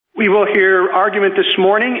We will hear argument this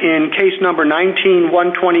morning in case number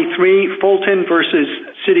 19-123, Fulton versus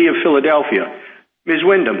City of Philadelphia. Ms.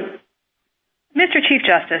 Wyndham. Mr. Chief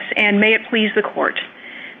Justice, and may it please the Court,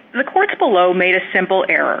 the courts below made a simple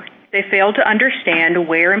error. They failed to understand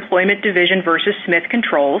where Employment Division versus Smith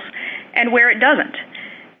controls and where it doesn't.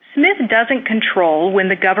 Smith doesn't control when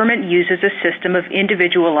the government uses a system of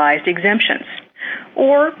individualized exemptions,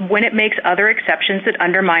 or when it makes other exceptions that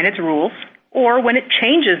undermine its rules, or when it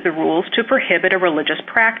changes the rules to prohibit a religious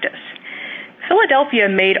practice. Philadelphia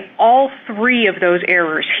made all three of those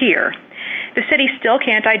errors here. The city still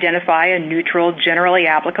can't identify a neutral, generally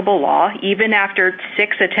applicable law, even after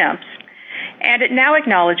 6 attempts, and it now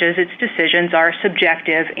acknowledges its decisions are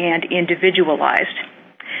subjective and individualized.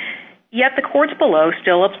 Yet the courts below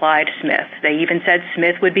still applied Smith. They even said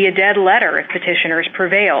Smith would be a dead letter if petitioners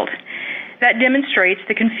prevailed. That demonstrates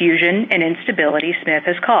the confusion and instability Smith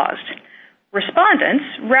has caused. Respondents,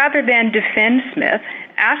 rather than defend Smith,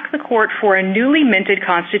 ask the court for a newly minted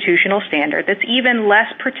constitutional standard that's even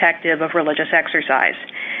less protective of religious exercise.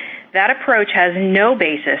 That approach has no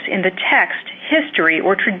basis in the text, history,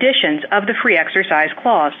 or traditions of the Free Exercise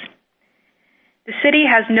Clause. The city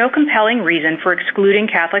has no compelling reason for excluding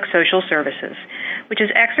Catholic social services, which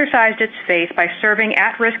has exercised its faith by serving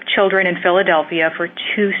at-risk children in Philadelphia for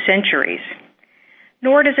 2 centuries.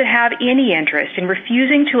 Nor does it have any interest in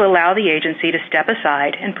refusing to allow the agency to step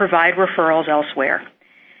aside and provide referrals elsewhere.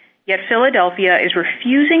 Yet Philadelphia is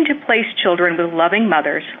refusing to place children with loving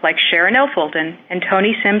mothers like Sharon L. Fulton and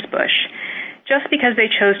Tony Sims Bush just because they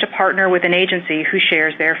chose to partner with an agency who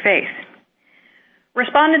shares their faith.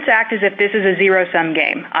 Respondents act as if this is a zero-sum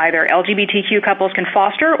game. Either LGBTQ couples can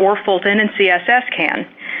foster or Fulton and CSS can.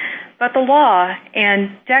 But the law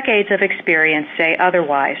and decades of experience say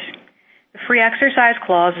otherwise. The Free Exercise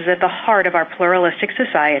Clause is at the heart of our pluralistic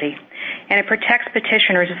society, and it protects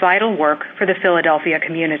petitioners' vital work for the Philadelphia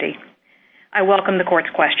community. I welcome the Court's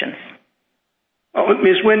questions.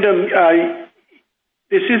 Ms. Wyndham,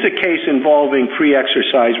 this is a case involving free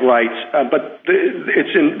exercise rights, but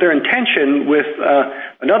they're in tension with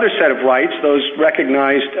another set of rights, those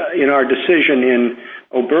recognized in our decision in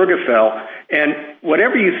Obergefell. And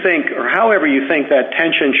whatever you think, or however you think that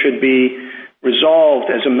tension should be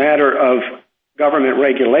resolved as a matter of government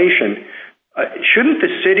regulation, shouldn't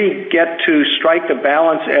the city get to strike the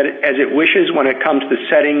balance as it wishes when it comes to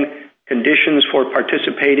setting conditions for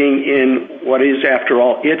participating in what is, after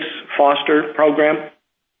all, its foster program?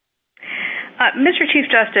 Mr. Chief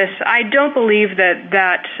Justice, I don't believe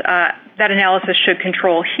that analysis should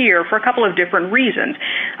control here for a couple of different reasons.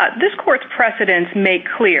 This Court's precedents make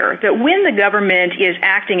clear that when the government is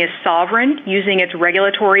acting as sovereign, using its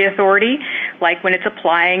regulatory authority, like when it's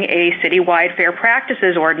applying a citywide fair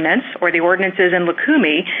practices ordinance or the ordinances in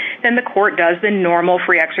Lukumi, then the Court does the normal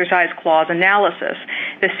Free Exercise Clause analysis.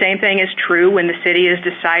 The same thing is true when the city is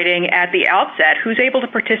deciding at the outset who's able to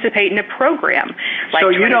participate in a program. Like so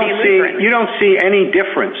you don't see any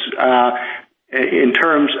difference in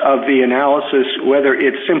terms of the analysis, whether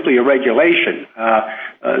it's simply a regulation,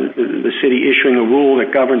 the city issuing a rule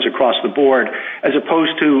that governs across the board, as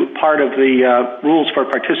opposed to part of the rules for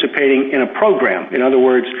participating in a program. In other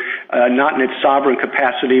words, not in its sovereign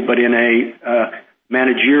capacity, but in a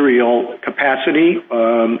managerial capacity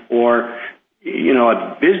or,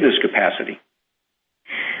 a business capacity.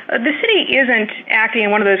 The city isn't acting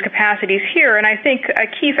in one of those capacities here, and I think a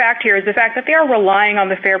key fact here is the fact that they are relying on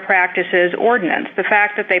the Fair Practices Ordinance, the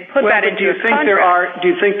fact that they put that into contract. Do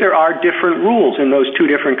you think there are different rules in those two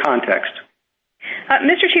different contexts?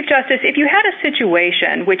 Mr. Chief Justice, if you had a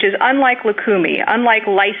situation which is unlike Lukumi, unlike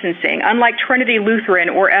licensing, unlike Trinity Lutheran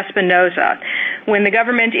or Espinoza, when the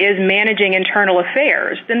government is managing internal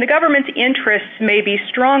affairs, then the government's interests may be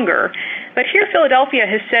stronger. But here Philadelphia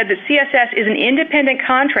has said that CSS is an independent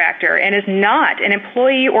contractor and is not an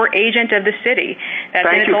employee or agent of the city. That's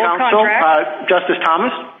Thank you, Counsel. Justice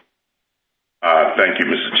Thomas? Thank you,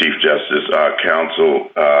 Mr. Chief Justice. Counsel,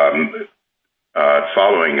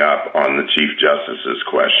 following up on the Chief Justice's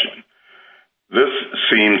question, this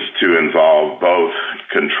seems to involve both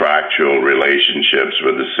contractual relationships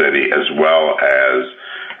with the city as well as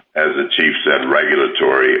the Chief said,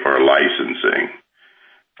 regulatory or licensing.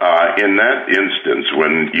 In that instance,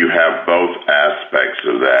 when you have both aspects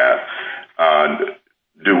of that,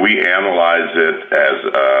 do we analyze it as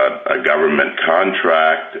a government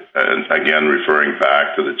contract, and again referring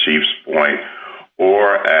back to the Chief's point,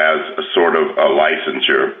 or as a sort of a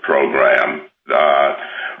licensure program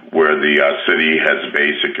where the city has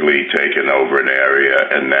basically taken over an area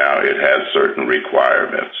and now it has certain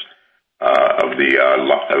requirements of the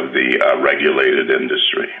regulated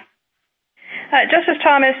industry? Justice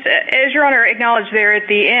Thomas, as Your Honor acknowledged there at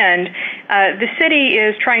the end, the city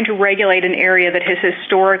is trying to regulate an area that has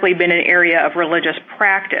historically been an area of religious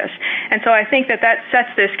practice. And so I think that sets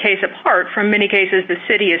this case apart from many cases the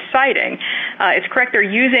city is citing. It's correct, they're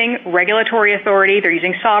using regulatory authority, they're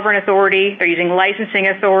using sovereign authority, they're using licensing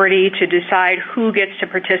authority to decide who gets to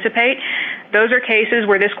participate. Those are cases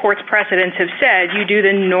where this court's precedents have said you do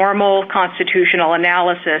the normal constitutional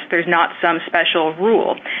analysis. There's not some special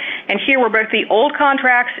rule. And here where both the old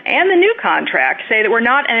contracts and the new contract say that we're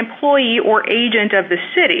not an employee or agent of the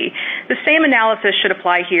city, the same analysis should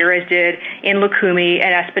apply here as did in Lukumi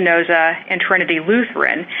and Espinoza and Trinity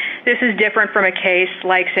Lutheran. This is different from a case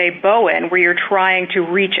like, say, Bowen, where you're trying to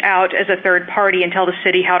reach out as a third party and tell the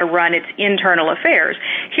city how to run its internal affairs.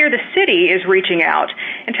 Here the city is reaching out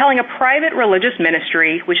and telling a private religious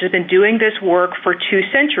ministry, which has been doing this work for 2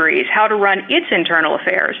 centuries, how to run its internal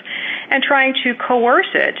affairs, and trying to coerce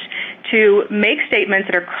it to make statements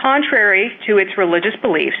that are contrary to its religious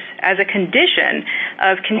beliefs as a condition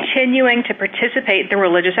of continuing to participate in the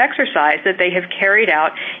religious exercise that they have carried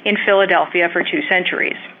out in Philadelphia for 2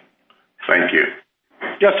 centuries. Thank you.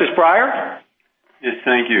 Justice Breyer? Yes,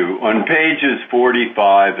 thank you. On pages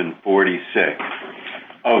 45 and 46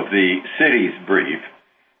 of the city's brief,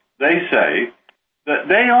 they say that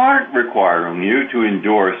they aren't requiring you to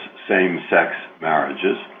endorse same-sex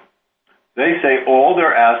marriages. They say all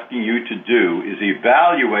they're asking you to do is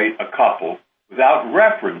evaluate a couple without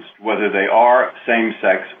reference to whether they are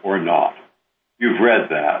same-sex or not. You've read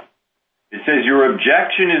that. It says your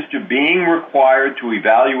objection is to being required to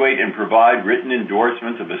evaluate and provide written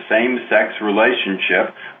endorsements of a same-sex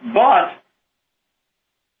relationship, but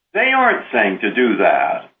they aren't saying to do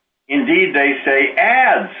that. Indeed, they say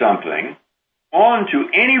add something onto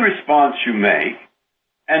any response you make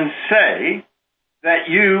and say that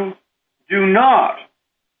you do not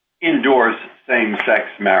endorse same-sex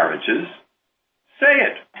marriages. Say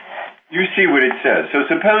it. You see what it says. So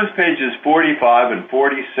suppose pages 45 and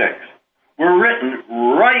 46 were written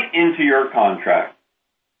right into your contract,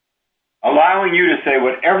 allowing you to say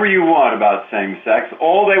whatever you want about same-sex.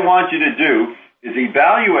 All they want you to do is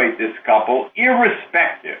evaluate this couple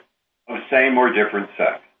irrespective of same or different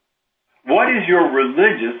sex. What is your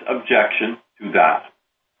religious objection to that?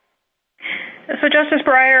 So, Justice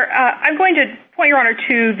Breyer, I'm going to point Your Honor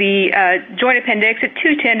to the Joint Appendix at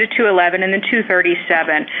 210 to 211 and then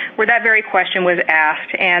 237, where that very question was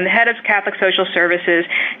asked. And the head of Catholic Social Services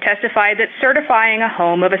testified that certifying a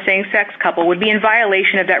home of a same-sex couple would be in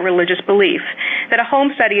violation of that religious belief, that a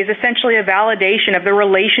home study is essentially a validation of the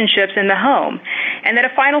relationships in the home, and that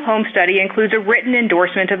a final home study includes a written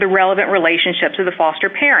endorsement of the relevant relationships of the foster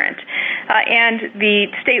parent. And the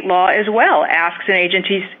state law as well asks an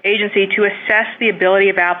agency to assess the ability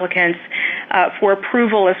of applicants for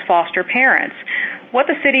approval as foster parents. What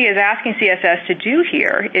the city is asking CSS to do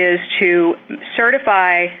here is to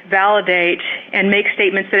certify, validate, and make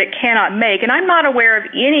statements that it cannot make. And I'm not aware of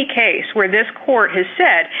any case where this court has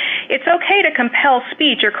said it's okay to compel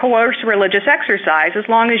speech or coerce religious exercise as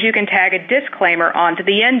long as you can tag a disclaimer onto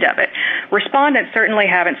the end of it. Respondents certainly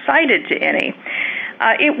haven't cited to any.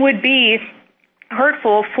 It would be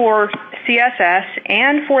hurtful for CSS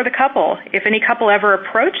and for the couple, if any couple ever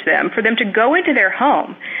approached them, for them to go into their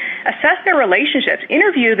home, assess their relationships,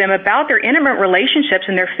 interview them about their intimate relationships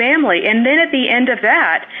and their family, and then at the end of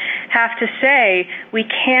that have to say, we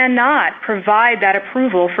cannot provide that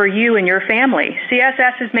approval for you and your family.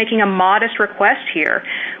 CSS is making a modest request here,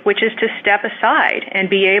 which is to step aside and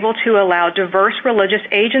be able to allow diverse religious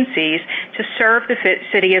agencies to serve the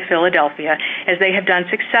city of Philadelphia, as they have done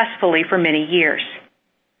successfully for many years.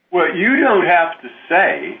 Well, you don't have to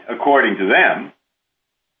say, according to them,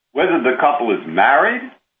 whether the couple is married,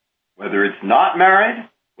 whether it's not married,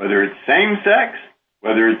 whether it's same-sex,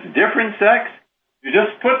 whether it's different sex. You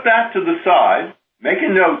just put that to the side, make a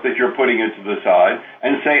note that you're putting it to the side,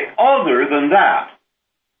 and say, other than that,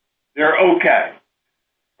 they're okay,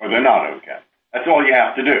 or they're not okay. That's all you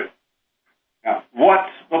have to do. Now,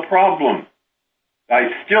 what's the problem? I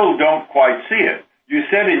still don't quite see it. You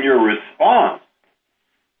said in your response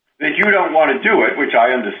that you don't want to do it, which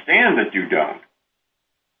I understand that you don't.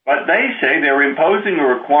 But they say they're imposing a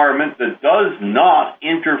requirement that does not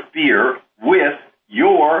interfere with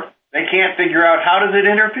they can't figure out how does it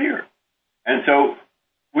interfere. And so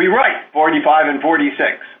we write 45 and 46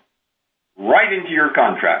 right into your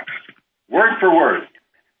contract, word for word.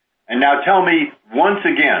 And now tell me once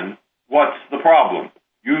again, what's the problem?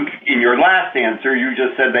 In your last answer, you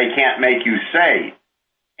just said they can't make you say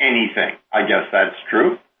anything. I guess that's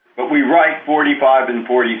true. But we write 45 and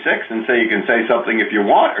 46 and say you can say something if you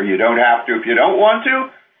want, or you don't have to if you don't want to.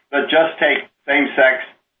 But just take same sex,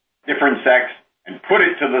 different sex, and put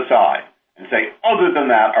it to the side and say, other than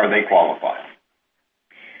that, are they qualified?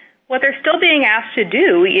 What they're still being asked to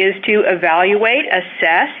do is to evaluate,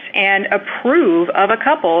 assess, and approve of a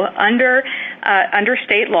couple under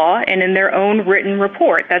state law and in their own written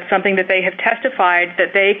report. That's something that they have testified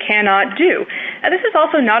that they cannot do. This is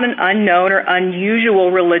also not an unknown or unusual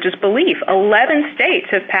religious belief. 11 states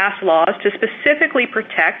have passed laws to specifically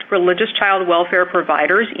protect religious child welfare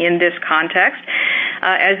providers in this context.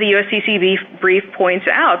 As the USCCB brief points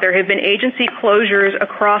out, there have been agency closures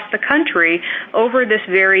across the country over this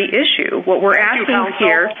very issue. What we're asking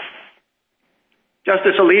here...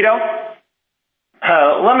 Justice Alito?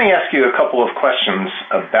 Let me ask you a couple of questions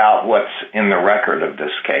about what's in the record of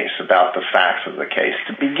this case, about the facts of the case.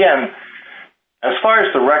 To begin, as far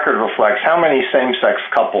as the record reflects, how many same-sex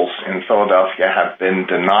couples in Philadelphia have been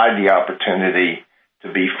denied the opportunity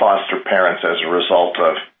to be foster parents as a result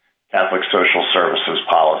of Catholic Social Services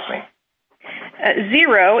policy?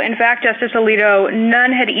 Zero. In fact, Justice Alito,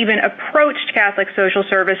 none had even approached Catholic Social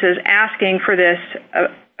Services asking for this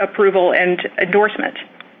approval and endorsement.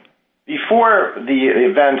 Before the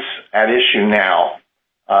events at issue now,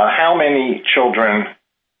 how many children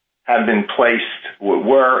had been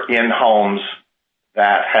were in homes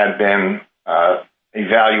that had been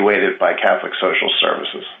evaluated by Catholic Social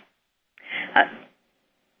Services?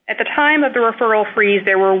 At the time of the referral freeze,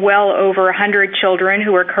 there were well over 100 children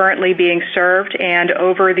who are currently being served, and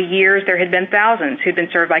over the years there had been thousands who'd been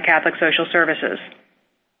served by Catholic Social Services.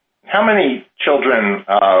 How many children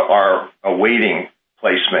are awaiting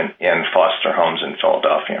placement in foster homes in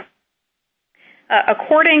Philadelphia?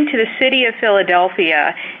 According to the city of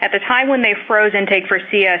Philadelphia, at the time when they froze intake for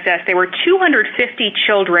CSS, there were 250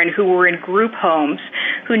 children who were in group homes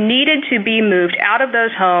who needed to be moved out of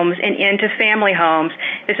those homes and into family homes.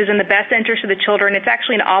 This is in the best interest of the children. It's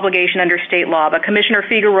actually an obligation under state law, but Commissioner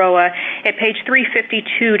Figueroa at page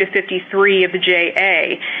 352 to 53 of the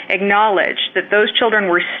JA acknowledged that those children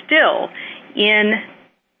were still in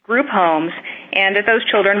group homes and that those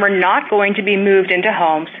children were not going to be moved into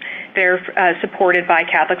homes. They're supported by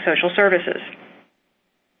Catholic Social Services.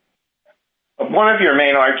 One of your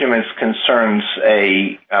main arguments concerns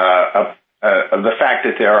the fact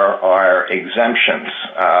that there are exemptions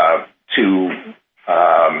to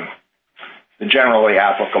the generally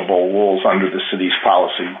applicable rules under the city's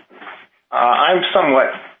policy. I'm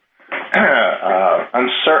somewhat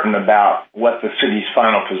uncertain about what the city's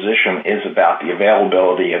final position is about the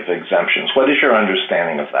availability of exemptions. What is your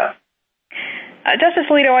understanding of that? Justice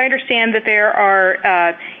Alito, I understand that there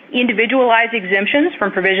are individualized exemptions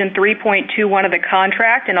from Provision 3.21 of the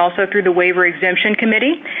contract and also through the Waiver Exemption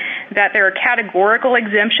Committee, that there are categorical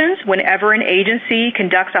exemptions. Whenever an agency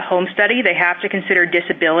conducts a home study, they have to consider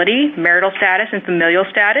disability, marital status, and familial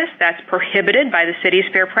status. That's prohibited by the city's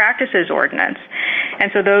Fair Practices Ordinance. And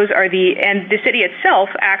so and the city itself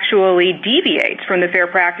actually deviates from the Fair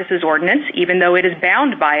Practices Ordinance, even though it is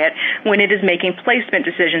bound by it when it is making placement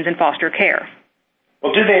decisions in foster care.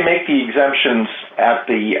 Well, do they make the exemptions at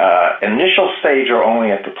the initial stage or only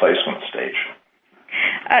at the placement stage?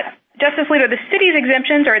 Justice Alito, the city's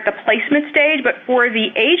exemptions are at the placement stage, but for the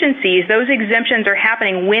agencies, those exemptions are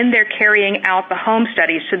happening when they're carrying out the home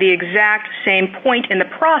studies, so the exact same point in the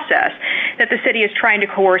process that the city is trying to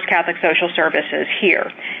coerce Catholic Social Services here.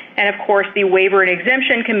 And, of course, the Waiver and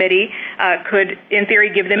Exemption Committee could, in theory,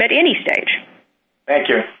 give them at any stage. Thank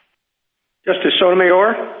you. Justice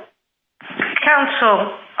Sotomayor?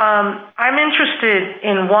 Counsel, I'm interested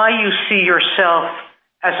in why you see yourself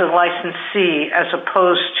as a licensee as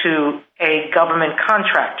opposed to a government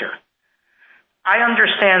contractor. I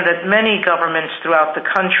understand that many governments throughout the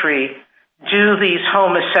country do these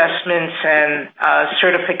home assessments and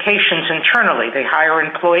certifications internally. They hire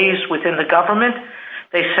employees within the government,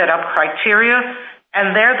 they set up criteria,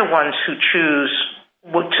 and they're the ones who choose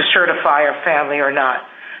to certify a family or not.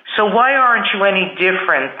 So why aren't you any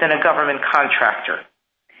different than a government contractor?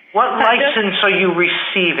 What license are you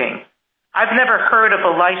receiving? I've never heard of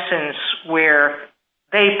a license where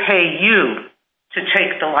they pay you to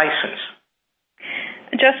take the license.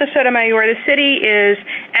 Justice Sotomayor, the city is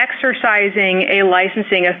exercising a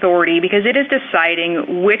licensing authority because it is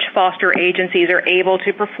deciding which foster agencies are able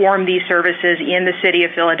to perform these services in the city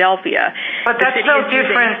of Philadelphia. But that's no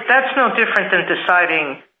different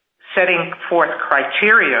than setting forth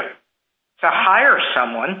criteria to hire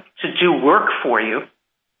someone to do work for you.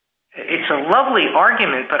 It's a lovely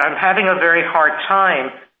argument, but I'm having a very hard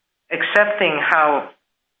time accepting how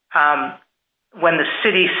when the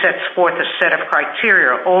city sets forth a set of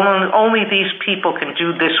criteria, only these people can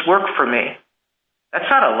do this work for me. That's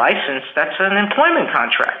not a license, that's an employment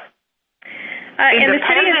contract.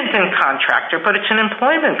 Independent and contractor, but it's an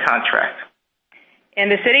employment contract. And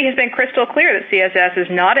the city has been crystal clear that CSS is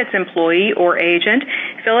not its employee or agent.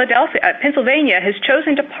 Pennsylvania has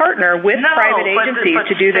chosen to partner with private agencies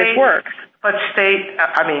to do this work. But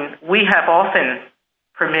we have often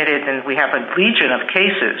permitted, and we have a legion of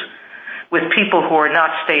cases with people who are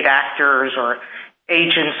not state actors or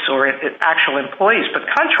agents or actual employees, but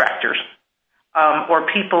contractors, or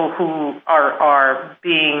people who are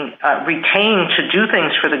being retained to do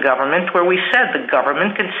things for the government, where we said the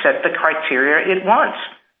government can set the criteria it wants.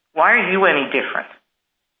 Why are you any different?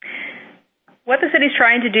 What the city's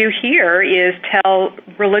trying to do here is tell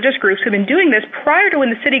religious groups who've been doing this prior to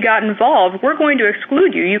when the city got involved, we're going to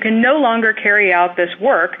exclude you. You can no longer carry out this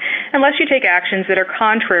work unless you take actions that are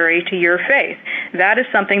contrary to your faith. That is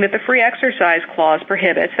something that the Free Exercise Clause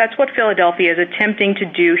prohibits. That's what Philadelphia is attempting to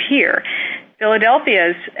do here.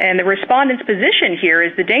 Philadelphia's and the respondent's position here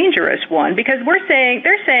is the dangerous one, because they're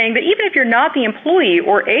saying that even if you're not the employee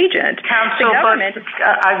or agent, Counsel, the government...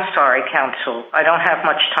 I'm sorry, Counsel. I don't have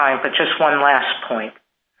much time, but just one last point.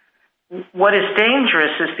 What is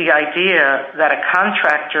dangerous is the idea that a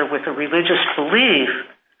contractor with a religious belief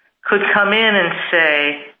could come in and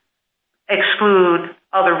say, exclude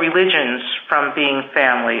other religions from being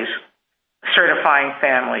families, certifying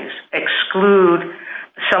families, exclude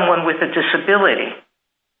someone with a disability.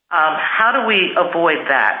 How do we avoid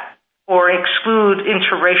that or exclude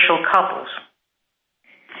interracial couples?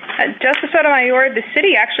 Justice Sotomayor, the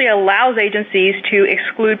city actually allows agencies to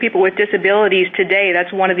exclude people with disabilities today.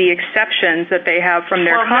 That's one of the exceptions that they have from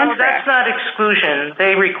their contract. No, that's not exclusion.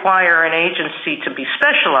 They require an agency to be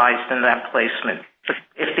specialized in that placement.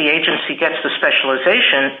 If the agency gets the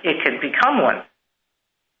specialization, it can become one.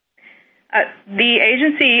 The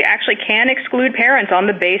agency actually can exclude parents on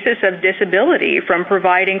the basis of disability from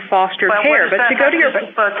providing foster care.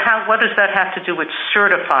 What does that have to do with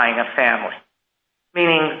certifying a family?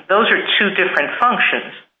 Meaning those are two different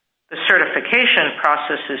functions. The certification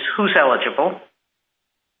process is who's eligible,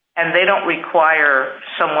 and they don't require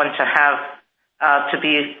someone to have to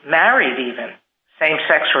be married even,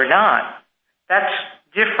 same-sex or not. That's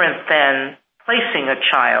different than placing a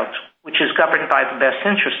child, which is governed by the best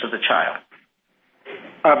interest of the child.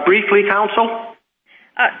 Briefly, Counsel?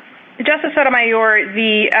 Justice Sotomayor,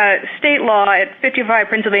 the state law at 55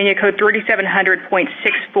 Pennsylvania Code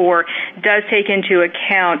 3700.64 does take into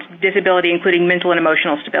account disability, including mental and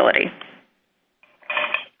emotional stability.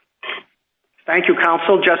 Thank you,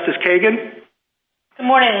 Counsel. Justice Kagan? Good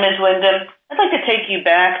morning, Ms. Wyndham. I'd like to take you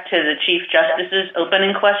back to the Chief Justice's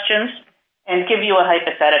opening questions and give you a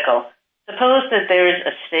hypothetical. Suppose that there is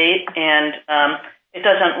a state and it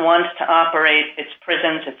doesn't want to operate its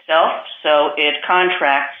prisons itself, so it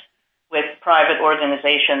contracts with private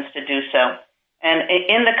organizations to do so. And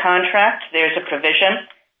in the contract, there's a provision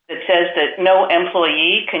that says that no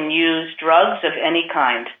employee can use drugs of any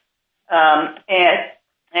kind. A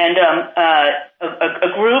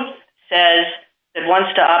group says that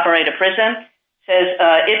wants to operate a prison says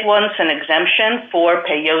it wants an exemption for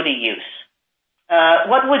peyote use.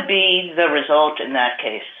 What would be the result in that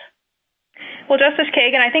case? Well, Justice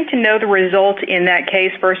Kagan, I think to know the result in that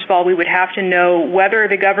case, first of all, we would have to know whether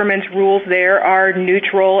the government's rules there are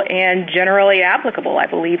neutral and generally applicable. I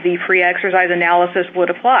believe the free exercise analysis would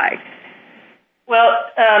apply. Well,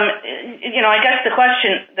 I guess the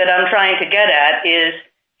question that I'm trying to get at is,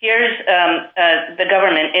 here's the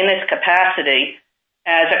government in its capacity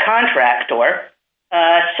as a contractor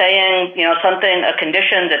saying, a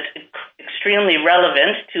condition that's extremely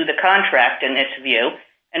relevant to the contract in its view.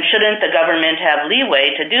 And shouldn't the government have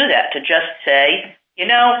leeway to do that, to just say, it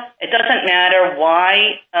doesn't matter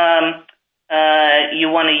why you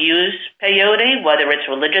want to use peyote, whether it's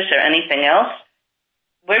religious or anything else.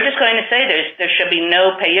 We're just going to say there should be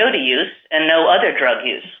no peyote use and no other drug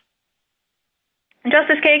use.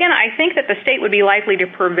 Justice Kagan, I think that the state would be likely to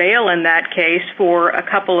prevail in that case for a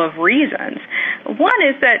couple of reasons. One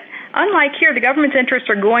is that, unlike here, the government's interests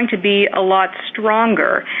are going to be a lot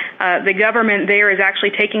stronger. The government there is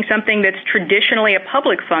actually taking something that's traditionally a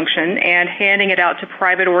public function and handing it out to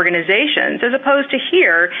private organizations, as opposed to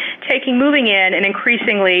here, moving in and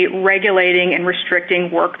increasingly regulating and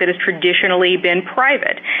restricting work that has traditionally been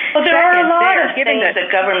private. Well, there are a lot of things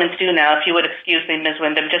that governments do now, if you would excuse me, Ms.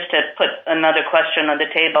 Wyndham, just to put another question on the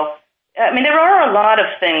table. There are a lot of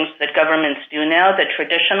things that governments do now that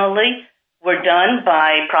traditionally were done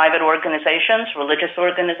by private organizations, religious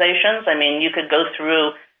organizations. You could go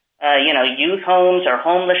through, youth homes or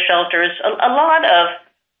homeless shelters. A lot of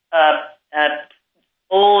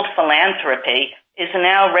old philanthropy is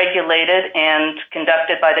now regulated and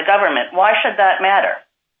conducted by the government. Why should that matter?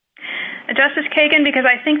 Justice Kagan, because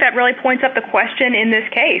I think that really points up the question in this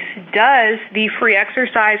case. Does the free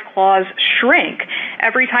exercise clause shrink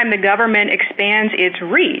every time the government expands its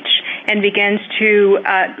reach and begins to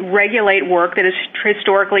regulate work that has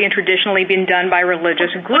historically and traditionally been done by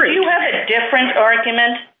religious groups? Do you have a different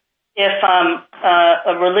argument if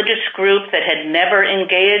a religious group that had never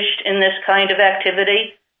engaged in this kind of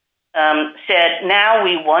activity said, now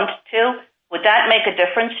we want to? Would that make a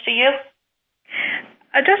difference to you?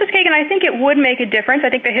 Justice Kagan, I think it would make a difference. I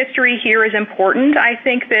think the history here is important. I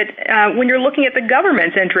think that when you're looking at the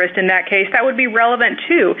government's interest in that case, that would be relevant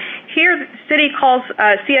too. Here, the city calls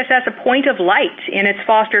CSS a point of light in its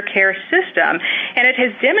foster care system, and it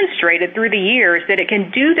has demonstrated through the years that it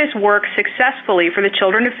can do this work successfully for the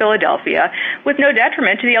children of Philadelphia with no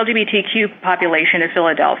detriment to the LGBTQ population of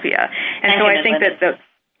Philadelphia. And so I think that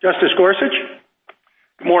Justice Gorsuch?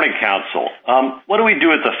 Good morning, counsel. What do we do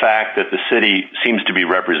with the fact that the city seems to be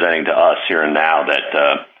representing to us here and now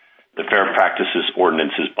that the Fair Practices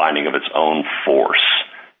Ordinance is binding of its own force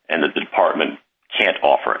and that the department can't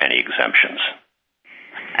offer any exemptions?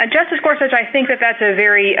 Justice Gorsuch, I think that that's a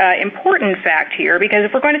very important fact here, because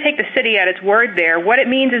if we're going to take the city at its word there, what it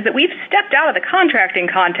means is that we've stepped out of the contracting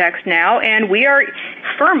context now, and we are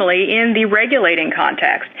firmly in the regulating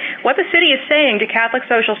context. What the city is saying to Catholic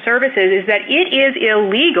Social Services is that it is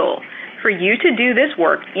illegal for you to do this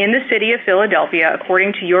work in the city of Philadelphia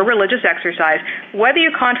according to your religious exercise, whether you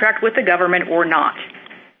contract with the government or not.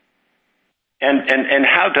 And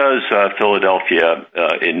how does Philadelphia,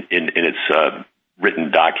 in its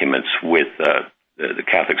written documents with the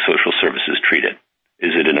Catholic Social Services treat it?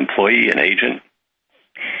 Is it an employee, an agent?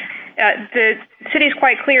 The city is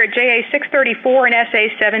quite clear at JA 634 and SA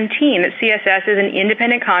 17 that CSS is an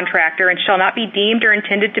independent contractor and shall not be deemed or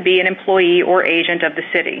intended to be an employee or agent of the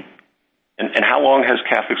city. And how long has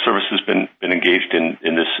Catholic Services been engaged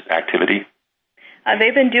in this activity?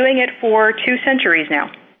 They've been doing it for 2 centuries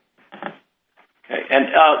now. Okay. And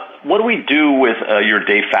what do we do with your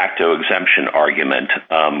de facto exemption argument,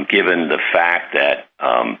 given the fact that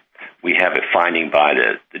we have a finding by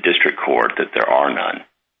the district court that there are none?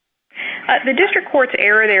 The district court's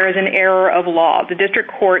error there is an error of law. The district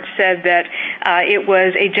court said that it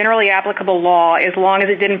was a generally applicable law as long as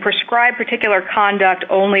it didn't prescribe particular conduct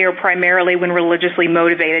only or primarily when religiously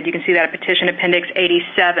motivated. You can see that at Petition Appendix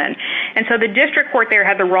 87. And so the district court there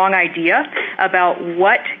had the wrong idea about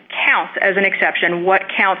what counts as an exception, what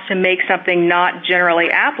counts to make something not generally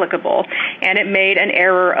applicable, and it made an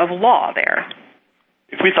error of law there.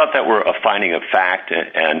 If we thought that were a finding of fact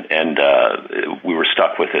and we were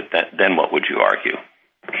stuck with it, then what would you argue?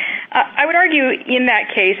 I would argue in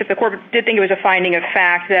that case, if the court did think it was a finding of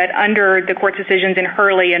fact, that under the court's decisions in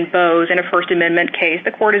Hurley and Bose in a First Amendment case,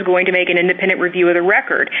 the court is going to make an independent review of the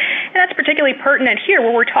record. And that's particularly pertinent here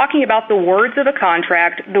where we're talking about the words of a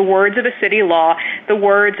contract, the words of a city law, the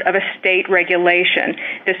words of a state regulation.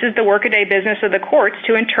 This is the workaday business of the courts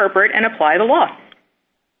to interpret and apply the law.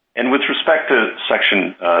 And with respect to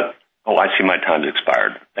Section, I see my time's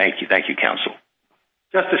expired. Thank you, counsel.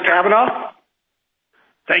 Justice Kavanaugh?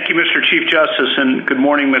 Thank you, Mr. Chief Justice, and good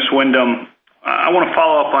morning, Ms. Wyndham. I want to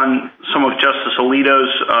follow up on some of Justice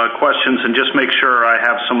Alito's questions and just make sure I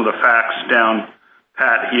have some of the facts down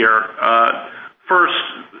pat here. First,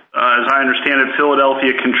 as I understand it,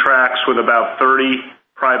 Philadelphia contracts with about 30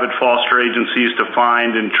 private foster agencies to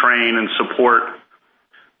find and train and support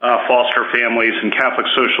foster families, and Catholic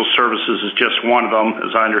Social Services is just one of them,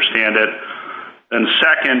 as I understand it. And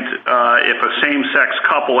second, if a same-sex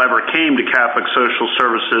couple ever came to Catholic Social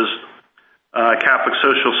Services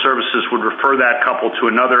would refer that couple to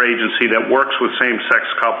another agency that works with same-sex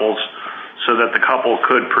couples so that the couple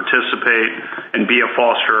could participate and be a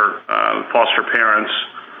foster parents.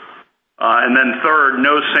 And then third,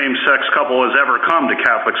 no same-sex couple has ever come to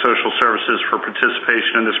Catholic Social Services for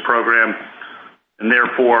participation in this program. And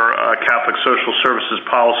therefore, Catholic Social Services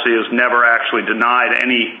policy has never actually denied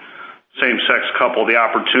any same-sex couple the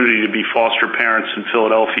opportunity to be foster parents in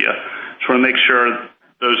Philadelphia. Just want to make sure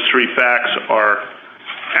those 3 facts are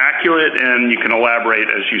accurate, and you can elaborate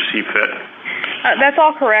as you see fit. That's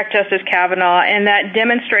all correct, Justice Kavanaugh, and that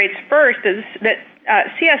demonstrates first that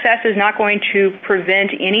CSS is not going to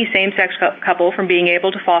prevent any same-sex couple from being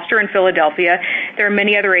able to foster in Philadelphia. There are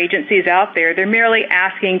many other agencies out there. They're merely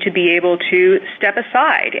asking to be able to step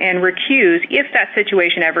aside and recuse if that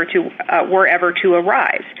situation were ever to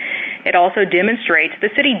arise. It also demonstrates the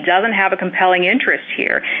city doesn't have a compelling interest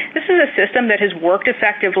here. This is a system that has worked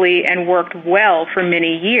effectively and worked well for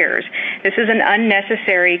many years. This is an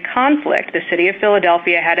unnecessary conflict. The city of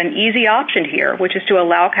Philadelphia had an easy option here, which is to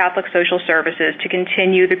allow Catholic Social Services to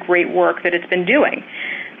continue the great work that it's been doing.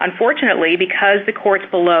 Unfortunately, because the courts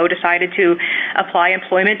below decided to apply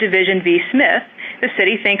Employment Division v. Smith, the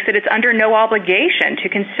city thinks that it's under no obligation to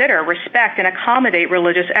consider, respect, and accommodate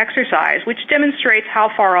religious exercise, which demonstrates how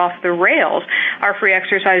far off the rails our free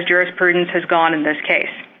exercise jurisprudence has gone in this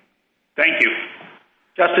case. Thank you.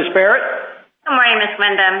 Justice Barrett? Good morning, Ms.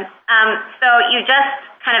 Wyndham. So you just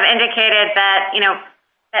kind of indicated that,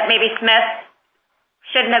 that maybe Smith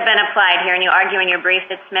shouldn't have been applied here, and you argue in your brief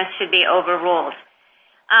that Smith should be overruled.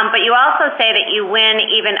 But you also say that you win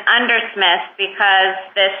even under Smith because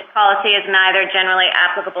this policy is neither generally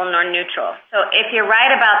applicable nor neutral. So if you're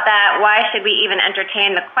right about that, why should we even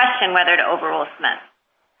entertain the question whether to overrule Smith?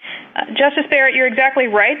 Justice Barrett, you're exactly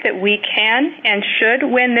right that we can and should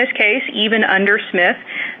win this case even under Smith.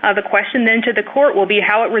 The question then to the court will be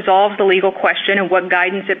how it resolves the legal question and what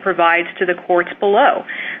guidance it provides to the courts below.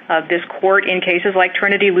 This court, in cases like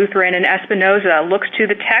Trinity Lutheran and Espinoza, looks to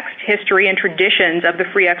the text, history, and traditions of the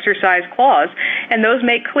Free Exercise Clause, and those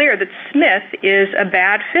make clear that Smith is a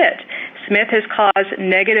bad fit. Smith has caused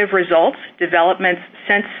negative results. Developments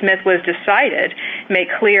since Smith was decided make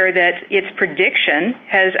clear that its prediction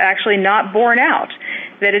has actually not borne out,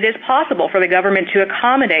 that it is possible for the government to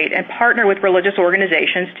accommodate and partner with religious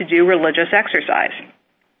organizations to do religious exercise.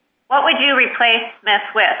 What would you replace Smith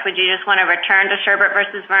with? Would you just want to return to Sherbert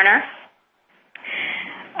versus Werner?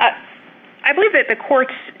 I believe that the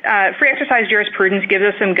court's free exercise jurisprudence gives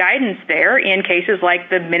us some guidance there in cases like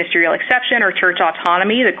the ministerial exception or church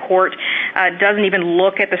autonomy. The court doesn't even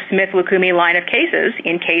look at the Smith-Lukumi line of cases.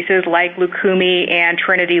 In cases like Lukumi and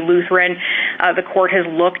Trinity Lutheran, the court has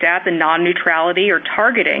looked at the non-neutrality or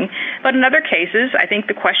targeting. But in other cases, I think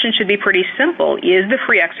the question should be pretty simple. Is the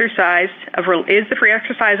free exercise of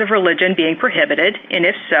religion being prohibited? And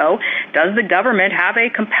if so, does the government have a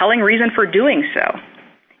compelling reason for doing so?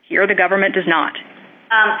 Here, the government does not.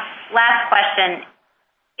 Last question.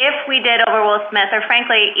 If we did overrule Smith, or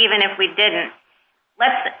frankly, even if we didn't,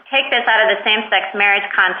 let's take this out of the same-sex marriage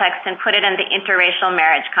context and put it in the interracial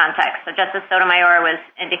marriage context. So Justice Sotomayor was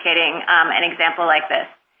indicating an example like this.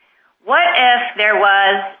 What if there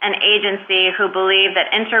was an agency who believed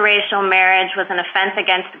that interracial marriage was an offense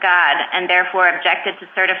against God and therefore objected to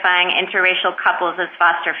certifying interracial couples as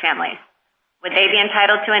foster families? Would they be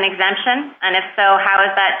entitled to an exemption? And if so, how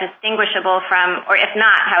is that distinguishable from, or if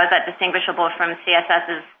not, how is that distinguishable from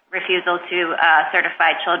CSS's refusal to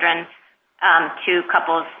certify children to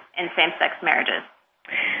couples in same-sex marriages?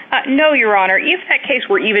 No, Your Honor. If that case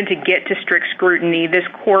were even to get to strict scrutiny, this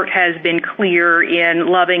court has been clear in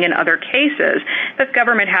Loving and other cases that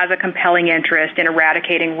government has a compelling interest in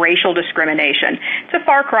eradicating racial discrimination. It's a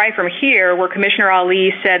far cry from here, where Commissioner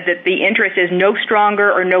Ali said that the interest is no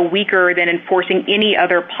stronger or no weaker than enforcing any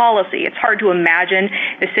other policy. It's hard to imagine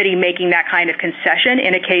the city making that kind of concession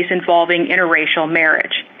in a case involving interracial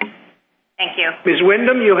marriage. Thank you. Ms.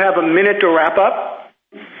 Wyndham, you have a minute to wrap up.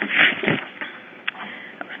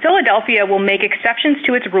 Philadelphia will make exceptions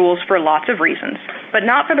to its rules for lots of reasons, but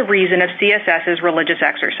not for the reason of CSS's religious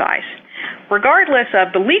exercise. Regardless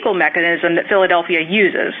of the legal mechanism that Philadelphia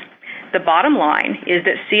uses, the bottom line is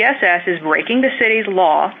that CSS is breaking the city's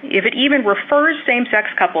law if it even refers same-sex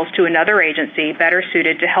couples to another agency better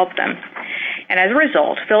suited to help them. And as a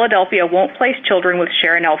result, Philadelphia won't place children with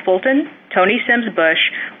Sharon L. Fulton, Tony Sims Bush,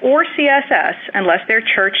 or CSS unless their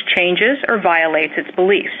church changes or violates its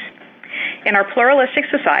beliefs. In our pluralistic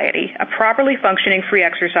society, a properly functioning free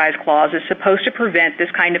exercise clause is supposed to prevent this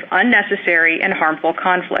kind of unnecessary and harmful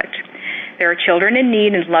conflict. There are children in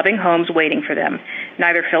need and loving homes waiting for them.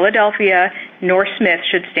 Neither Philadelphia nor Smith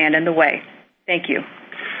should stand in the way. Thank you.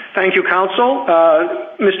 Thank you, counsel.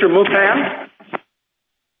 Mr. Mupan.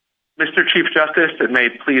 Mr. Chief Justice, and may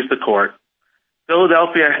it please the court,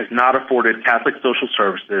 Philadelphia has not afforded Catholic social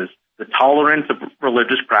services the tolerance of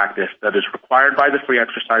religious practice that is required by the Free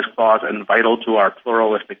Exercise Clause and vital to our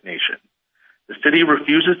pluralistic nation. The city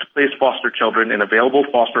refuses to place foster children in available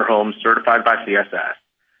foster homes certified by CSS,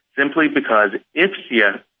 simply because if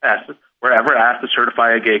CSS were ever asked to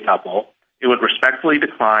certify a gay couple, it would respectfully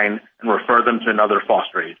decline and refer them to another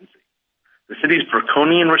foster agency. The city's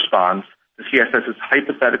draconian response to CSS's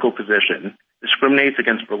hypothetical position discriminates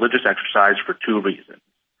against religious exercise for two reasons.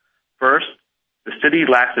 First, the city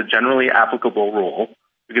lacks a generally applicable rule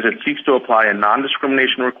because it seeks to apply a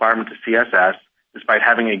non-discrimination requirement to CSS despite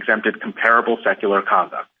having exempted comparable secular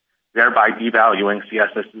conduct, thereby devaluing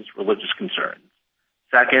CSS's religious concerns.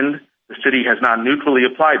 Second, the city has not neutrally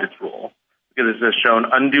applied its rule because it has shown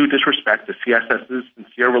undue disrespect to CSS's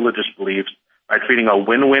sincere religious beliefs by treating a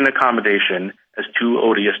win-win accommodation as too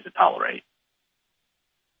odious to tolerate.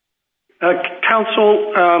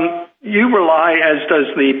 Counsel, you rely, as does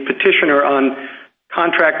the petitioner, on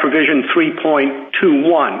contract provision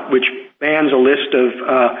 3.21, which bans a list of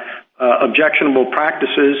objectionable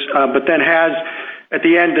practices, but then has at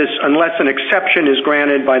the end this, unless an exception is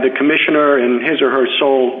granted by the commissioner in his or her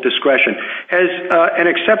sole discretion. Has an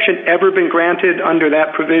exception ever been granted under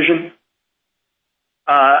that provision?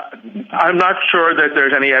 I'm not sure that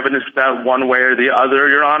there's any evidence of that one way or the other,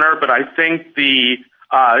 Your Honor, but I think the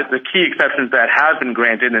key exceptions that have been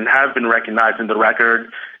granted and have been recognized in the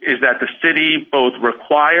record is that the city both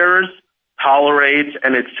requires, tolerates,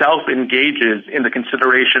 and itself engages in the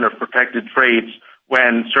consideration of protected traits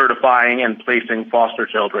when certifying and placing foster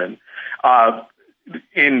children.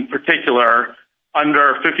 In particular,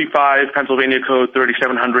 under 55 Pennsylvania Code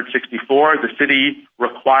 3764, the city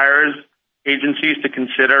requires agencies to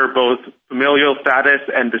consider both familial status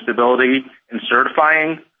and disability in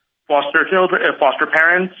certifying foster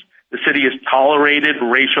parents. The city has tolerated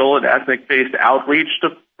racial and ethnic-based outreach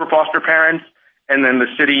for foster parents, and then the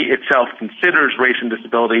city itself considers race and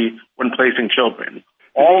disability when placing children.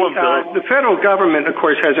 The federal government, of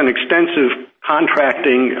course, has an extensive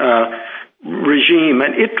contracting regime,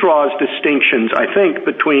 and it draws distinctions, I think,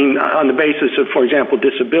 between on the basis of, for example,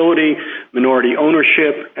 disability, minority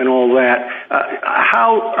ownership, and all that.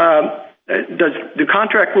 Do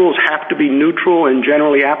contract rules have to be neutral and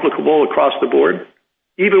generally applicable across the board,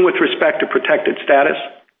 even with respect to protected status?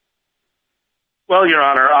 Well, Your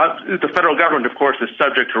Honor, the federal government, of course, is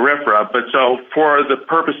subject to RFRA, but so for the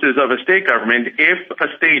purposes of a state government, if a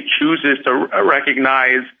state chooses to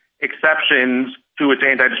recognize exceptions to its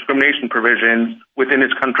anti-discrimination provisions within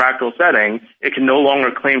its contractual setting, it can no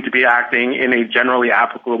longer claim to be acting in a generally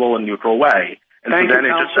applicable and neutral way. And Thank you,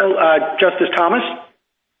 counsel. Justice Thomas?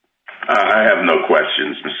 I have no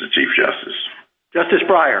questions, Mr. Chief Justice. Justice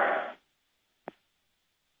Breyer?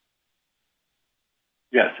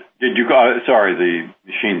 Yes. Sorry, the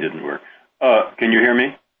machine didn't work. Can you hear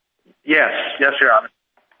me? Yes, Your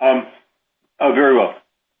Honor. Very well.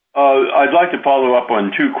 I'd like to follow up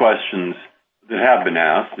on two questions that have been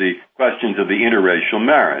asked, the questions of the interracial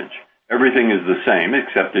marriage. Everything is the same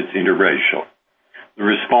except it's interracial. The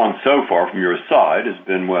response so far from your side has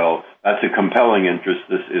been, well, that's a compelling interest,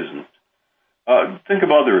 this isn't. Think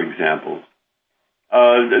of other examples.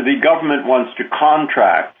 The government wants to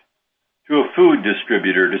contract to a food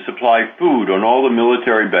distributor to supply food on all the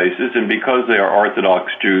military bases, and because they are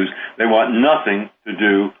Orthodox Jews, they want nothing to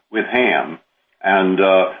do with ham and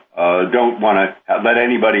don't want to let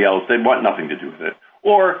anybody else, they want nothing to do with it.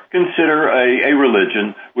 Or consider a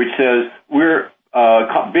religion which says we're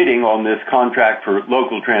bidding on this contract for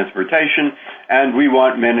local transportation, and we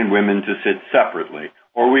want men and women to sit separately,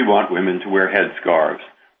 or we want women to wear headscarves.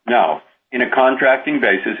 Now, in a contracting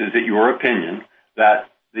basis, is it your opinion that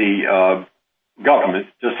the government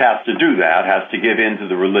just has to do that, has to give in to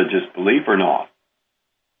the religious belief or not?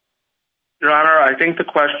 Your Honor, I think the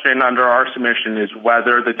question under our submission is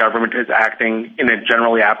whether the government is acting in a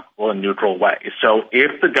generally applicable and neutral way. So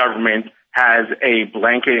if the government has a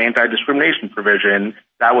blanket anti-discrimination provision,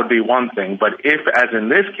 that would be one thing. But if, as in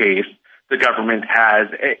this case, the government has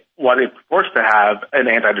what it purports to have, an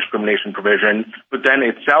anti-discrimination provision, but then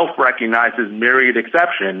itself recognizes myriad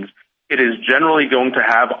exceptions, it is generally going to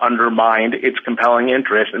have undermined its compelling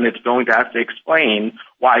interest, and it's going to have to explain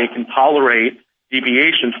why it can tolerate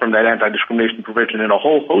deviations from that anti-discrimination provision in a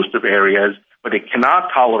whole host of areas, but it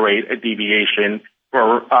cannot tolerate a deviation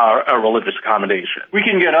for a religious accommodation. We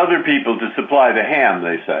can get other people to supply the ham,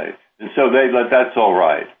 they say, and so that's all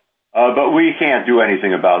right. But we can't do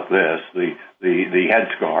anything about this, the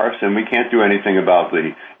headscarves, and we can't do anything about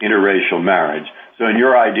the interracial marriage. So in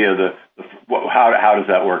your idea, how does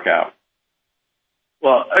that work out?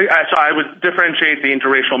 Well, so I would differentiate the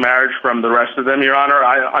interracial marriage from the rest of them, Your Honor.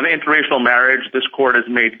 On interracial marriage, this court has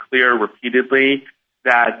made clear repeatedly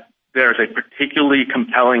that there's a particularly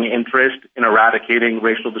compelling interest in eradicating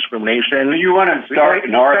racial discrimination. You want to start,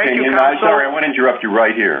 in our opinion, sorry, I want to interrupt you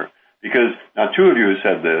right here, because now two of you have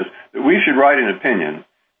said this, that we should write an opinion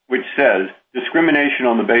which says discrimination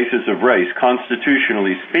on the basis of race,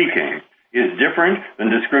 constitutionally speaking, is different than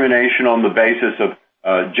discrimination on the basis of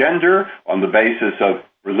gender, on the basis of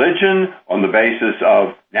religion, on the basis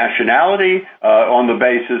of nationality, on the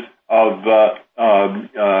basis of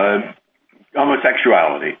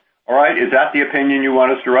homosexuality. All right? Is that the opinion you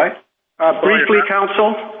want us to write? Briefly,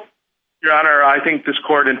 counsel? Your Honor, I think this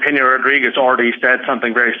court in Pena-Rodriguez already said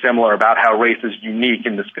something very similar about how race is unique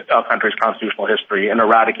in this country's constitutional history, and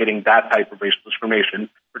eradicating that type of racial discrimination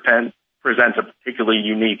presents a particularly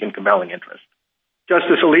unique and compelling interest.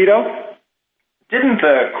 Justice Alito? Didn't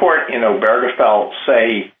the court in Obergefell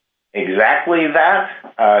say exactly that?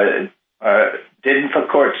 Didn't the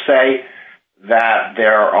court say that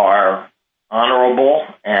there are honorable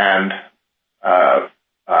and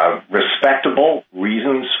respectable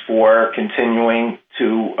reasons for continuing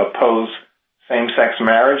to oppose same-sex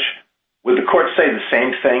marriage? Would the court say the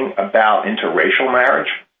same thing about interracial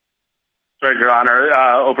marriage? Right, Your Honor.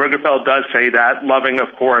 Obergefell does say that. Loving,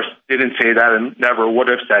 of course, didn't say that and never would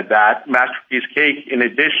have said that. Masterpiece Cake, in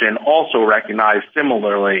addition, also recognized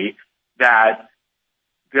similarly that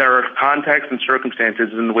there are contexts and circumstances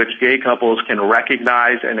in which gay couples can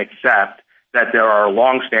recognize and accept that there are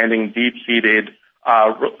longstanding, deep-seated,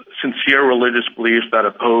 sincere religious beliefs that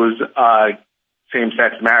oppose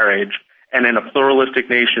same-sex marriage, and in a pluralistic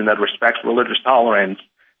nation that respects religious tolerance,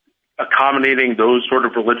 accommodating those sort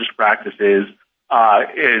of religious practices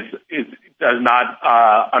does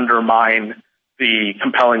not undermine the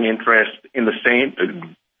compelling interest in the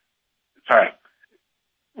same.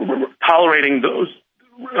 Tolerating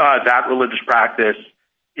that religious practice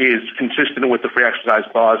is consistent with the Free Exercise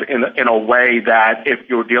Clause in a way that if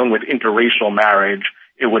you're dealing with interracial marriage,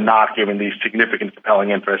 it would not, given the significant compelling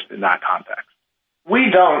interest in that context. We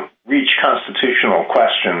don't reach constitutional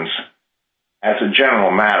questions as a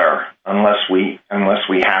general matter unless we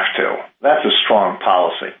have to. That's a strong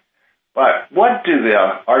policy. But what do the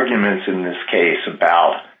arguments in this case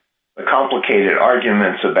about the complicated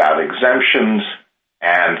arguments about exemptions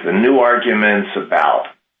and the new arguments about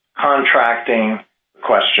contracting, the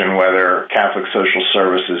question whether Catholic Social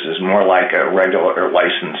Services is more like a regular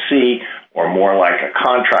licensee or more like a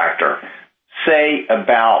contractor, say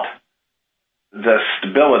about the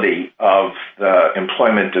stability of the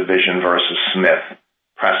Employment Division versus Smith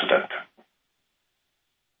precedent?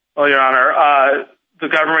 Well, Your Honor, the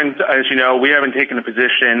government, as you know, we haven't taken a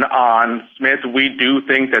position on Smith. We do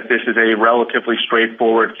think that this is a relatively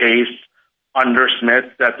straightforward case under Smith,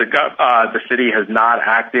 that the city has not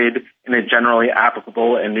acted in a generally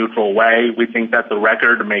applicable and neutral way. We think that the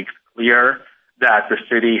record makes clear that the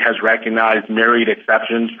city has recognized myriad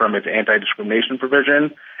exceptions from its anti-discrimination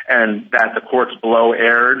provision, and that the courts below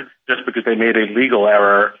erred just because they made a legal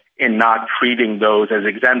error in not treating those as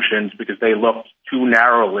exemptions because they looked too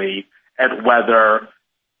narrowly at whether,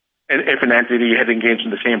 if an entity had engaged in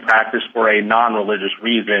the same practice for a non-religious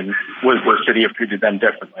reason, would the city have treated them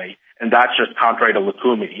differently. And that's just contrary to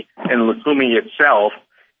Lukumi. In Lukumi itself,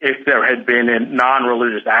 if there had been a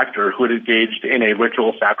non-religious actor who had engaged in a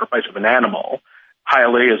ritual sacrifice of an animal,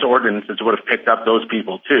 Hialeah's ordinances would have picked up those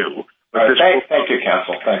people too. Thank you,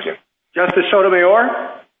 counsel. Thank you. Justice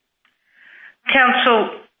Sotomayor?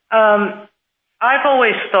 Counsel, I've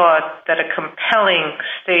always thought that a compelling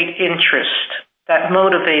state interest that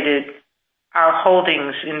motivated our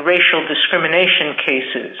holdings in racial discrimination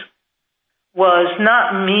cases was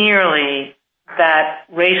not merely that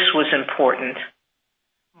race was important,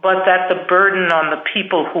 but that the burden on the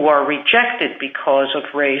people who are rejected because of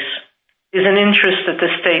race is an interest that the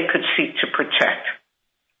state could seek to protect.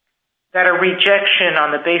 That a rejection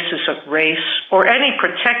on the basis of race or any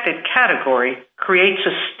protected category creates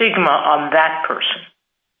a stigma on that person,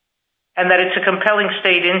 and that it's a compelling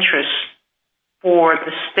state interest for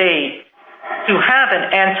the state to have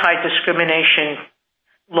an anti-discrimination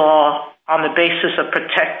law on the basis of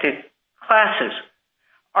protected classes.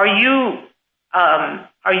 Are you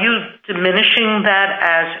diminishing that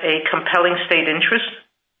as a compelling state interest?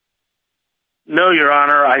 No, Your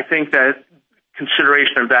Honor. I think that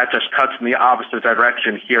consideration of that just cuts in the opposite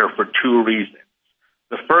direction here for two reasons.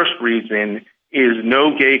 The first reason is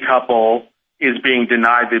no gay couple is being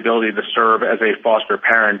denied the ability to serve as a foster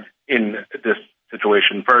parent in this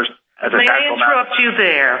situation. First, as a may I interrupt you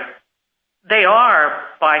there? They are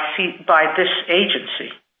by this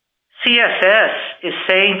agency. CSS is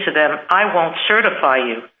saying to them, I won't certify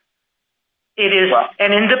you. It is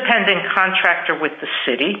an independent contractor with the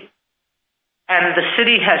city, and the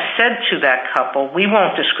city has said to that couple, we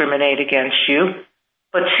won't discriminate against you,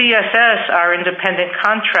 but CSS, our independent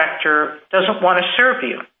contractor, doesn't want to serve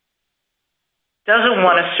you, doesn't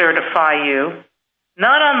want to certify you,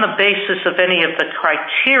 not on the basis of any of the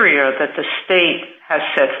criteria that the state has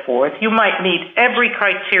set forth. You might meet every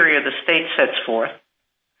criteria the state sets forth,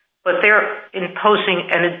 but they're imposing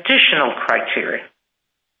an additional criteria.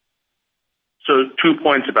 So 2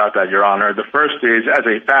 points about that, Your Honor. The first is, as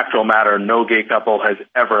a factual matter, no gay couple has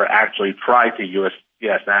ever actually tried to use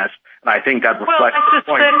CSS, and I think that reflects the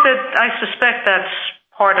point. I suspect that's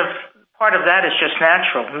part of that is just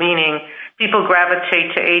natural, meaning people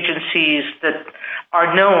gravitate to agencies that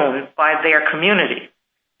are known by their community.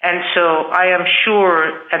 And so I am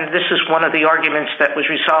sure, and this is one of the arguments that was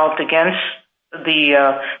resolved against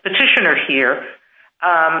the petitioner here,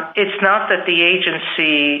 it's not that the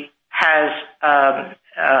agency has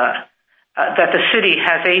that the city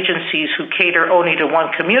has agencies who cater only to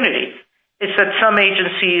one community. It's that some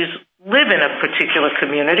agencies live in a particular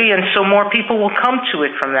community, and so more people will come to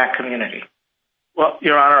it from that community. Well,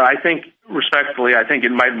 Your Honor, I think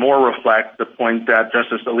it might more reflect the point that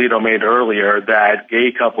Justice Alito made earlier, that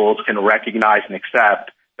gay couples can recognize and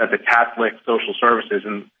accept that the Catholic social services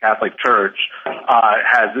and Catholic Church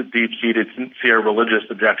has a deep-seated, sincere religious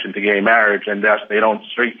objection to gay marriage, and thus they don't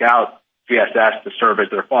seek out CSS to serve as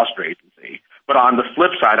their foster agency. But on the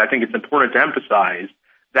flip side, I think it's important to emphasize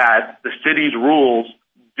that the city's rules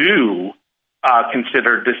do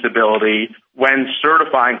consider disability when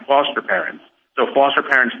certifying foster parents. So foster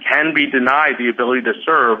parents can be denied the ability to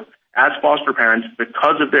serve as foster parents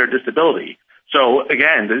because of their disability. So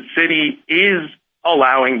again, the city is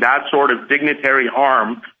allowing that sort of dignitary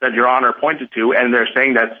harm that Your Honor pointed to, and they're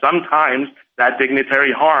saying that sometimes that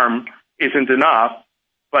dignitary harm isn't enough,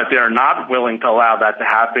 but they're not willing to allow that to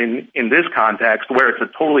happen in this context where it's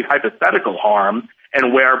a totally hypothetical harm,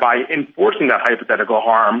 and where by enforcing that hypothetical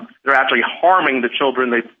harm, they're actually harming the children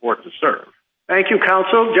they purport to serve. Thank you,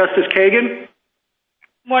 counsel. Justice Kagan?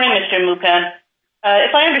 Morning, Mr. Mupan.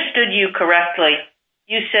 If I understood you correctly,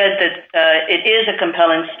 you said that it is a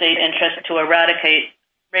compelling state interest to eradicate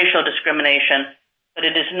racial discrimination, but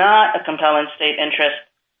it is not a compelling state interest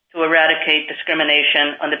to eradicate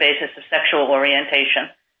discrimination on the basis of sexual orientation.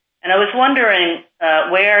 And I was wondering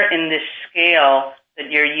where in this scale that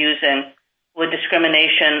you're using would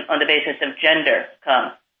discrimination on the basis of gender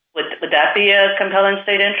come? Would that be a compelling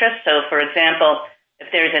state interest? So, for example,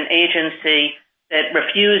 if there's an agency that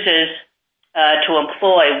refuses to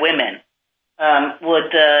employ women,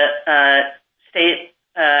 would the state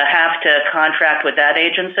have to contract with that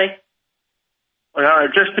agency? Well,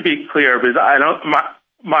 just to be clear, because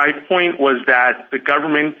my point was that the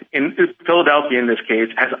government in Philadelphia, in this case,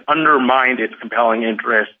 has undermined its compelling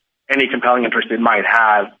interest, any compelling interest it might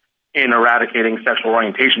have in eradicating sexual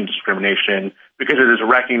orientation discrimination, because it has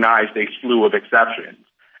recognized a slew of exceptions.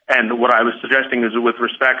 And what I was suggesting is with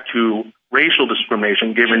respect to racial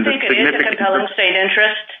discrimination, given the significant... Do you think it is a compelling state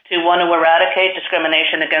interest to want to eradicate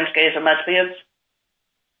discrimination against gays and lesbians?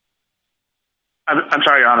 I'm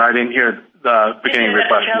sorry, Your Honor, I didn't hear the beginning of your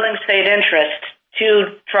question. Is it a compelling state interest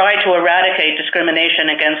to try to eradicate discrimination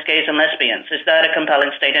against gays and lesbians? Is that a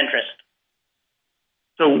compelling state interest?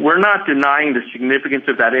 So we're not denying the significance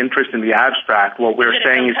of that interest in the abstract. What we're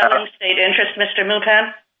saying is... Is it a compelling state interest, Mr.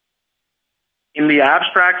 Mupan? In the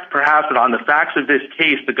abstract, perhaps, but on the facts of this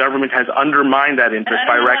case, the government has undermined that interest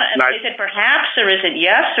by recognizing... Is it perhaps, or is it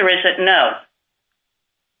yes, or is it no?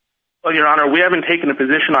 Well, Your Honor, we haven't taken a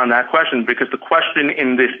position on that question, because the question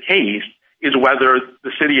in this case is whether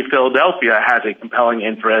the city of Philadelphia has a compelling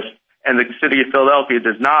interest, and the city of Philadelphia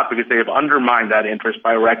does not, because they have undermined that interest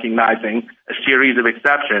by recognizing a series of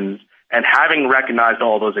exceptions. And having recognized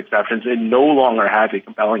all those exceptions, it no longer has a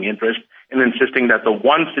compelling interest in insisting that the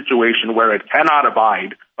one situation where it cannot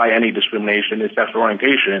abide by any discrimination is sexual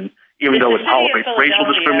orientation, even though it tolerates racial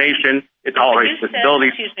discrimination, it tolerates disability.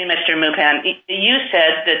 Excuse me, Mr. Mupan, you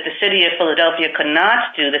said that the city of Philadelphia could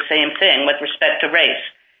not do the same thing with respect to race,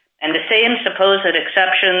 and the same supposed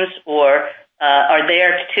exceptions are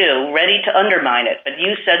there too, ready to undermine it. But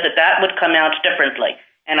you said that that would come out differently,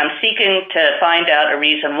 and I'm seeking to find out a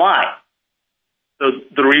reason why. So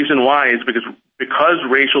the reason why is because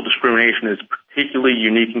racial discrimination is particularly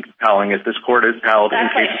unique and compelling, as this court has held in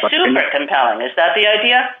cases like... That's super compelling. Is that the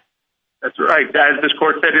idea? That's right. As this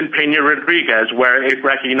court said in Pena-Rodriguez, where it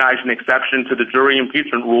recognized an exception to the jury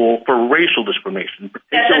impeachment rule for racial discrimination,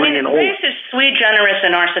 particularly in race is sui generis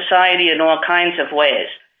in our society in all kinds of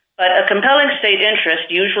ways. But a compelling state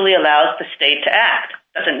interest usually allows the state to act.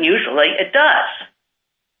 Doesn't usually, it does.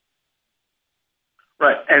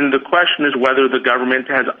 Right, and the question is whether the government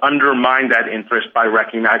has undermined that interest by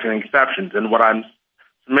recognizing exceptions. And what I'm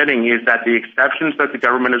submitting is that the exceptions that the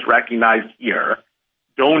government has recognized here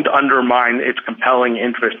don't undermine its compelling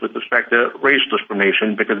interest with respect to racial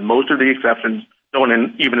discrimination, because most of the exceptions don't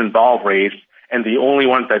even involve race, and the only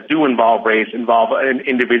ones that do involve race involve an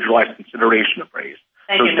individualized consideration of race.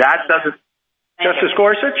 That doesn't... Justice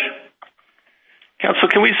Gorsuch? Counsel,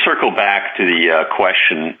 can we circle back to the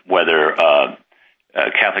question whether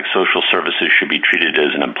Catholic social services should be treated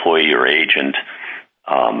as an employee or agent,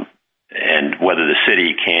 and whether the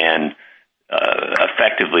city can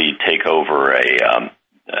effectively take over a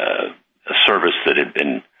service that had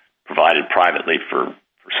been provided privately for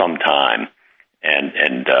some time and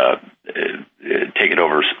take it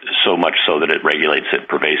over so much so that it regulates it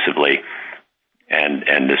pervasively,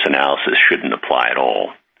 and this analysis shouldn't apply at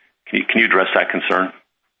all. Can you address that concern?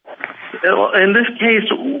 In this case,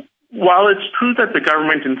 while it's true that the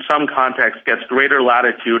government in some contexts gets greater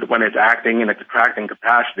latitude when it's acting in a contracting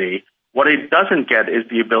capacity, what it doesn't get is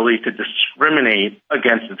the ability to discriminate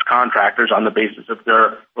against its contractors on the basis of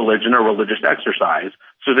their religion or religious exercise.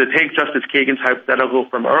 So to take Justice Kagan's hypothetical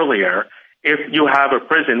from earlier, if you have a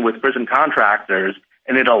prison with prison contractors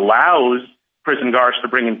and it allows prison guards to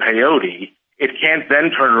bring in peyote, it can't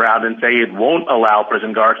then turn around and say it won't allow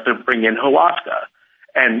prison guards to bring in ayahuasca.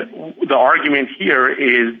 And the argument here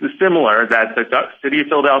is similar, that the city of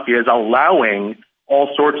Philadelphia is allowing all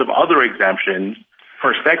sorts of other exemptions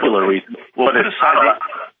for secular reasons. Well,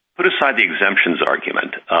 put aside the exemptions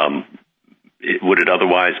argument. Would it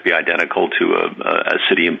otherwise be identical to a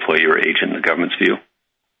city employee or agent in the government's view?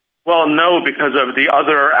 Well, no, because of the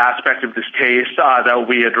other aspect of this case that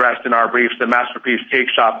we addressed in our briefs, the Masterpiece Cake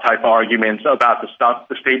Shop type arguments about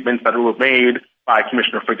the statements that were made by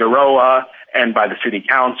Commissioner Figueroa and by the City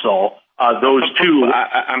Council. Those two...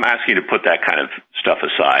 I'm asking you to put that kind of stuff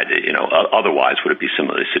aside. Otherwise, would it be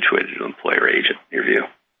similarly situated to employer agent, in your view?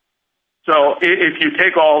 So if you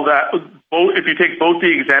take all that, if you take both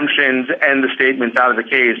the exemptions and the statements out of the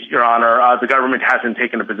case, Your Honor, the government hasn't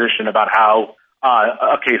taken a position about how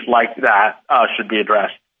a case like that should be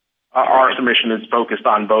addressed. Our submission is focused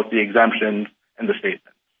on both the exemptions and the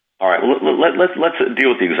statements. All right, let's deal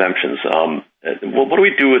with the exemptions. What do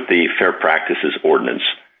we do with the Fair Practices Ordinance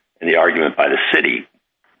and the argument by the city?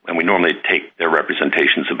 And we normally take their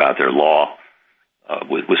representations about their law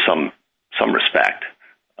with some respect.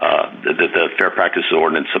 The Fair Practices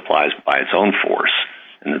Ordinance applies by its own force,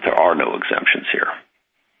 and that there are no exemptions here.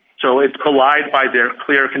 So it's belied by their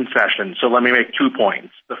clear concession. So let me make 2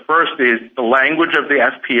 points. The first is the language of the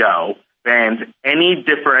FPO bans any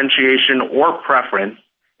differentiation or preference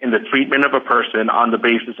in the treatment of a person on the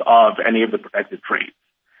basis of any of the protected traits.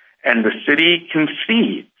 And the city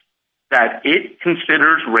concedes that it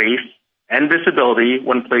considers race and disability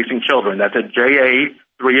when placing children. That's at JA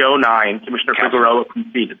 309. Commissioner Figueroa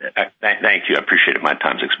conceded it. Thank you. I appreciate it. My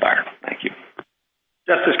time's expired. Thank you.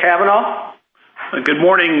 Justice Kavanaugh? Good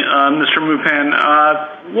morning, Mr.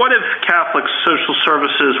 Mupan. What if Catholic Social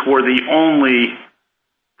Services were the only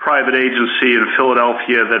private agency in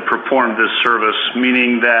Philadelphia that performed this service,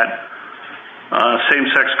 meaning that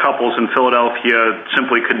same-sex couples in Philadelphia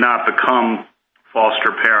simply could not become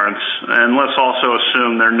foster parents? And let's also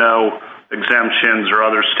assume there are no exemptions or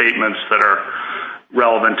other statements that are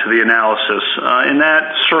relevant to the analysis. In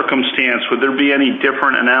that circumstance, would there be any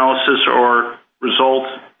different analysis or result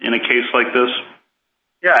in a case like this?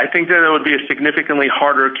 Yeah, I think that it would be a significantly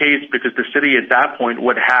harder case because the city at that point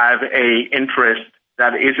would have an interest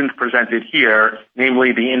that isn't presented here,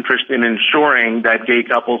 namely the interest in ensuring that gay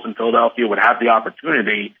couples in Philadelphia would have the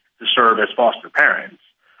opportunity to serve as foster parents.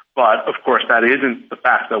 But, of course, that isn't the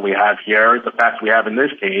facts that we have here. The facts we have in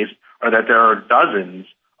this case are that there are dozens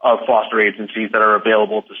of foster agencies that are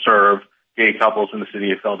available to serve gay couples in the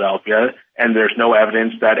city of Philadelphia, and there's no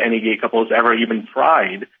evidence that any gay couple has ever even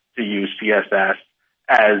tried to use CSS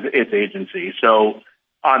as its agency. So,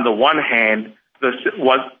 on the one hand,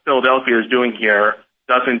 what Philadelphia is doing here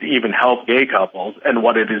doesn't even help gay couples, and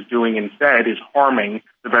what it is doing instead is harming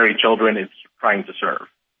the very children it's trying to serve.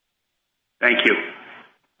 Thank you.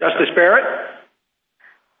 Justice Barrett?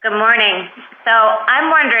 Good morning. So I'm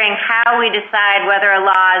wondering how we decide whether a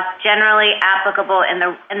law is generally applicable in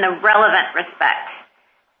the relevant respect.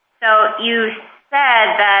 So you said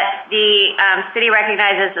that the city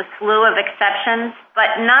recognizes a slew of exceptions,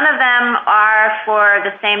 but none of them are for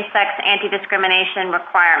the same-sex anti-discrimination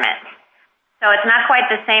requirement. So it's not quite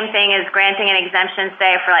the same thing as granting an exemption,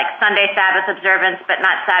 say, for like Sunday Sabbath observance, but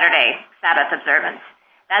not Saturday Sabbath observance.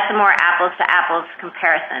 That's a more apples-to-apples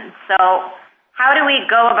comparison. So how do we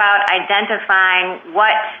go about identifying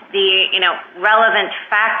what the relevant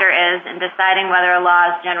factor is in deciding whether a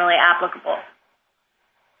law is generally applicable?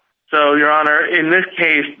 So, Your Honor, in this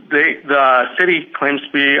case, the city claims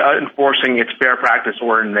to be enforcing its Fair Practice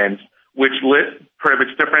Ordinance, which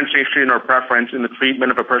prohibits differentiation or preference in the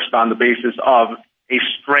treatment of a person on the basis of a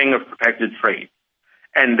string of protected traits.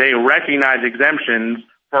 And they recognize exemptions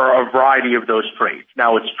for a variety of those traits.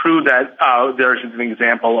 Now, it's true that there's an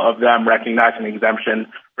example of them recognizing an exemption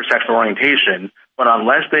for sexual orientation, but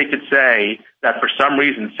unless they could say that for some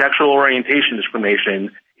reason sexual orientation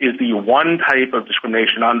discrimination is the one type of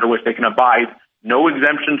discrimination under which they can abide no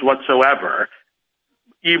exemptions whatsoever,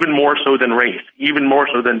 even more so than race, even more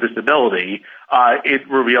so than disability, it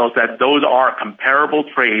reveals that those are comparable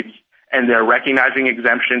traits and they're recognizing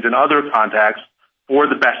exemptions in other contexts for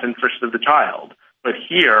the best interest of the child. But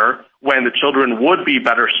here, when the children would be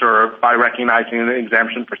better served by recognizing an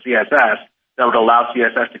exemption for CSS that would allow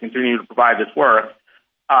CSS to continue to provide this work,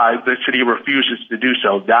 the city refuses to do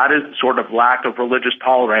so. That is the sort of lack of religious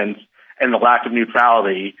tolerance and the lack of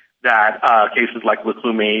neutrality that cases like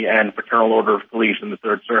Lukumi and Fraternal Order of Police in the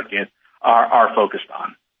Third Circuit are focused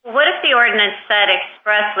on. What if the ordinance said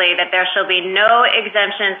expressly that there shall be no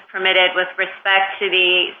exemptions permitted with respect to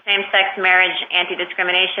the same-sex marriage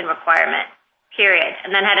anti-discrimination requirement, period, and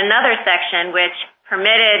then had another section which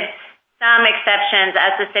permitted some exceptions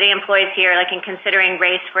as the city employs here, like in considering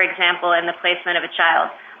race, for example, in the placement of a child?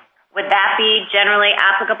 Would that be generally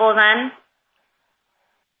applicable then?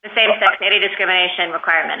 The same-sex anti-discrimination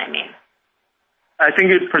requirement, I mean. I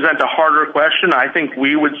think it presents a harder question. I think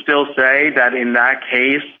we would still say that in that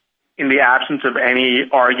case, in the absence of any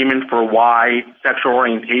argument for why sexual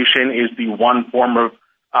orientation is the one form of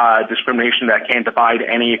discrimination that can't abide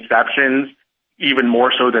any exceptions, even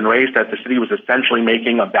more so than race, that the city was essentially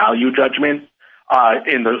making a value judgment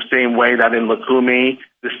in the same way that in Lukumi,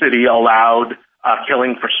 the city allowed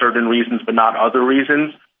killing for certain reasons but not other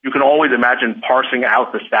reasons. You can always imagine parsing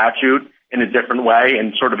out the statute in a different way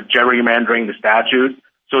and sort of gerrymandering the statute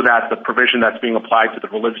so that the provision that's being applied to the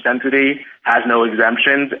religious entity has no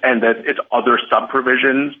exemptions and that it's other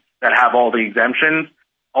sub-provisions that have all the exemptions.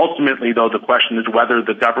 Ultimately, though, the question is whether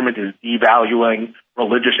the government is devaluing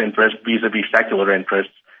religious interests vis-a-vis secular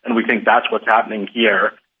interests, and we think that's what's happening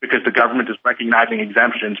here because the government is recognizing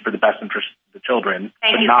exemptions for the best interests of the children.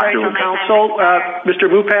 Thank you, Counsel. Mr.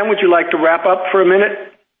 Bupan, would you like to wrap up for a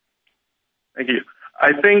minute? Thank you.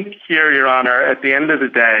 I think here, Your Honor, at the end of the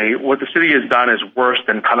day, what the city has done is worse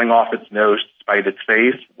than cutting off its nose to spite its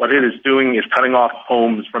face. What it is doing is cutting off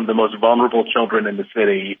homes from the most vulnerable children in the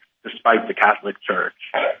city, despite the Catholic Church.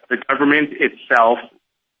 The government itself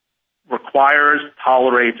requires,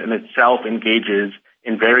 tolerates, and itself engages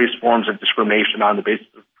in various forms of discrimination on the basis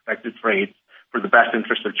of protected traits for the best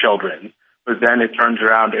interest of children, but then it turns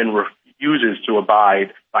around and refuses to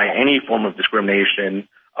abide by any form of discrimination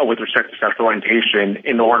with respect to sexual orientation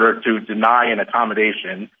in order to deny an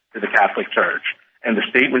accommodation to the Catholic Church. And the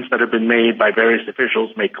statements that have been made by various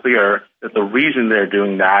officials make clear that the reason they're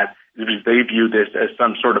doing that is because they view this as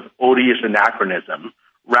some sort of odious anachronism,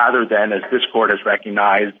 rather than, as this court has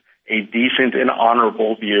recognized, a decent and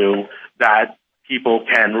honorable view that people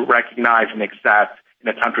can recognize and accept in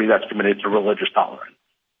a country that's committed to religious tolerance.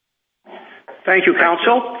 Thank you,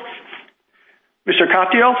 Counsel. Mr.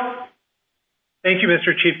 Capdio? Thank you,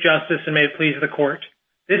 Mr. Chief Justice, and may it please the Court.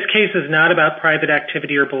 This case is not about private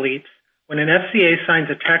activity or beliefs. When an FCA signs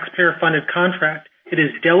a taxpayer-funded contract, it is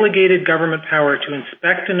delegated government power to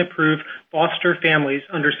inspect and approve foster families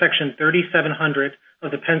under Section 3700 of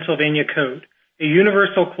the Pennsylvania Code. A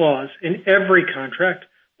universal clause in every contract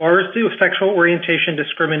bars sexual orientation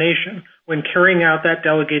discrimination when carrying out that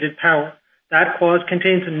delegated power. That clause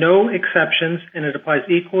contains no exceptions, and it applies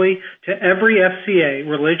equally to every FCA,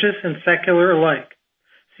 religious and secular alike.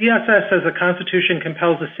 CSS says the Constitution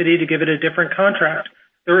compels the city to give it a different contract.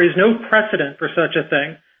 There is no precedent for such a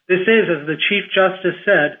thing. This is, as the Chief Justice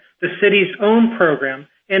said, the city's own program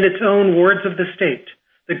and its own words of the state.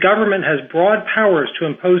 The government has broad powers to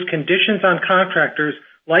impose conditions on contractors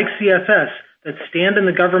like CSS that stand in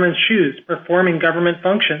the government's shoes, performing government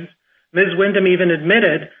functions. Ms. Wyndham even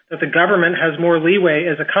admitted that the government has more leeway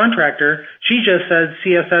as a contractor. She just said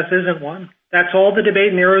CSS isn't one. That's all the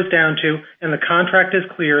debate narrows down to, and the contract is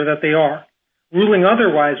clear that they are. Ruling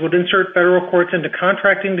otherwise would insert federal courts into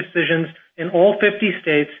contracting decisions in all 50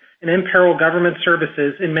 states and imperil government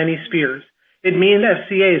services in many spheres. It means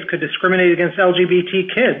FCAs could discriminate against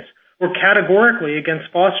LGBT kids or categorically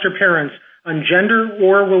against foster parents on gender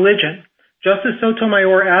or religion. Justice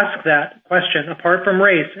Sotomayor asked that question apart from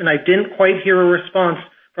race, and I didn't quite hear a response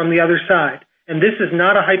from the other side. And this is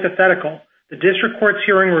not a hypothetical. The district court's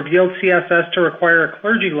hearing revealed CSS to require a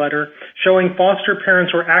clergy letter showing foster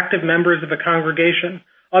parents were active members of a congregation.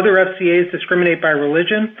 Other FCAs discriminate by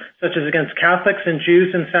religion, such as against Catholics and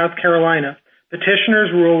Jews in South Carolina.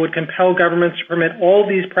 Petitioner's rule would compel governments to permit all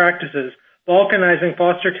these practices, balkanizing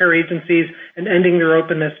foster care agencies and ending their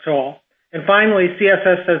openness to all. And finally,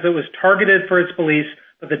 CSS says it was targeted for its beliefs,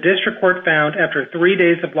 but the district court found after 3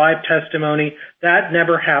 days of live testimony that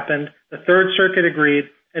never happened. The Third Circuit agreed,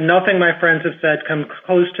 and nothing my friends have said comes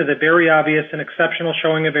close to the very obvious and exceptional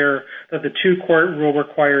showing of error that the two-court rule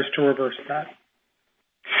requires to reverse that.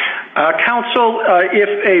 Counsel, if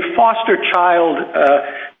a foster child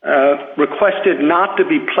requested not to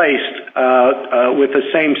be placed with a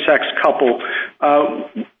same-sex couple,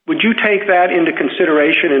 would you take that into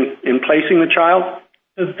consideration in placing the child?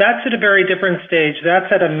 That's at a very different stage.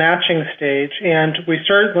 That's at a matching stage, and we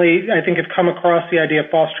certainly, I think, have come across the idea of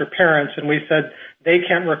foster parents, and we said they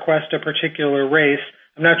can't request a particular race.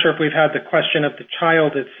 I'm not sure if we've had the question of the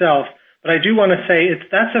child itself, but I do want to say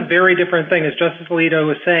that's a very different thing, as Justice Alito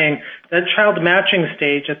was saying. That child matching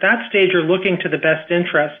stage, at that stage you're looking to the best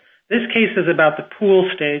interest. This case is about the pool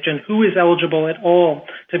stage and who is eligible at all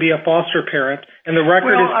to be a foster parent, and the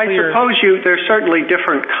record is clear. I suppose there's certainly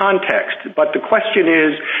different context, but the question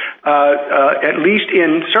is, at least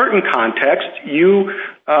in certain contexts, you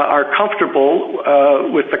are comfortable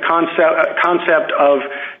with the concept of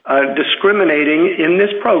discriminating in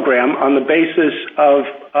this program on the basis of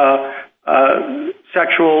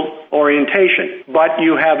sexual orientation. But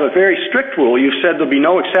you have a very strict rule. You said there'll be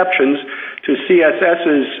no exceptions to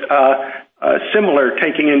CSS's similar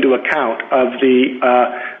taking into account of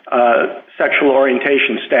the sexual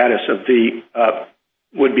orientation status of the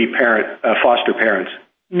would-be foster parents.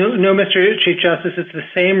 No, Mr. Chief Justice, it's the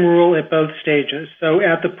same rule at both stages. So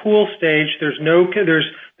at the pool stage, there's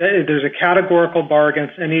a categorical bar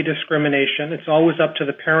against any discrimination. It's always up to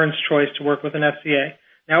the parent's choice to work with an FCA.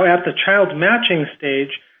 Now, at the child matching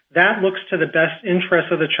stage, that looks to the best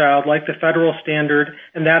interest of the child, like the federal standard,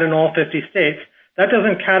 and that in all 50 states. That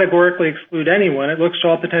doesn't categorically exclude anyone. It looks to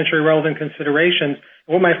all potentially relevant considerations.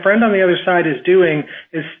 What my friend on the other side is doing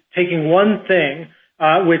is taking one thing,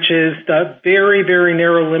 which is the very, very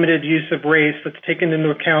narrow limited use of race that's taken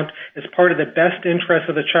into account as part of the best interest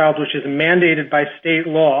of the child, which is mandated by state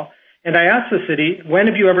law. And I asked the city, when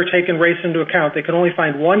have you ever taken race into account? They could only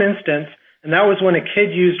find one instance, and that was when a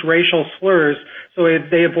kid used racial slurs, so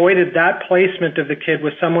they avoided that placement of the kid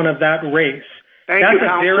with someone of that race. That's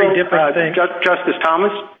a very different thing. Justice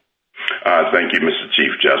Thomas? Thank you, Mr. Chief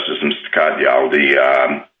Justice. Mr. Katyal,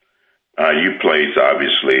 you place,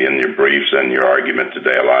 obviously, in your briefs and your argument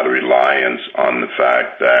today, a lot of reliance on the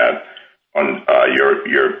fact that, on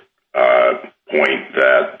your point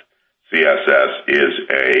that CSS is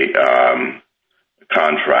a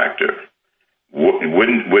contractor.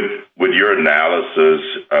 Would your analysis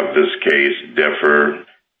of this case differ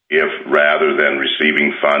if, rather than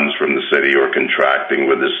receiving funds from the city or contracting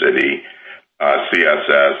with the city,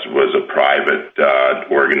 CSS was a private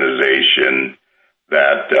organization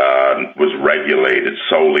that was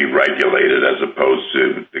solely regulated as opposed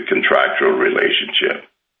to the contractual relationship?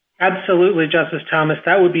 Absolutely, Justice Thomas.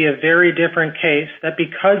 That would be a very different case, that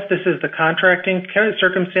because this is the contracting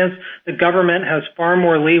circumstance, the government has far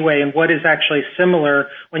more leeway in what is actually similar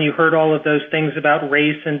when you heard all of those things about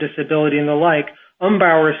race and disability and the like.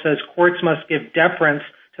 Umbauer says courts must give deference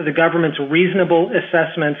to the government's reasonable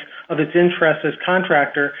assessments of its interests as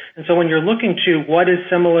contractor. And so when you're looking to what is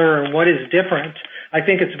similar and what is different, I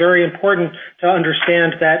think it's very important to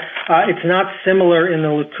understand that it's not similar in the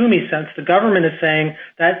Lukumi sense. The government is saying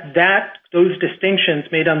that those distinctions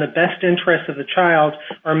made on the best interest of the child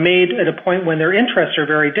are made at a point when their interests are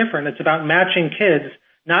very different. It's about matching kids,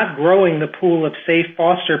 not growing the pool of safe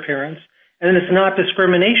foster parents. And it's not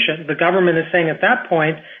discrimination. The government is saying at that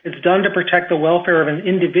point it's done to protect the welfare of an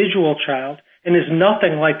individual child and is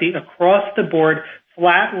nothing like the across-the-board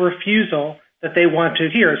flat refusal that they want to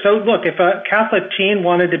hear. So look, if a Catholic teen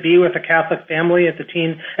wanted to be with a Catholic family at the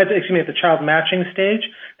child matching stage,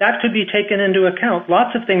 that could be taken into account.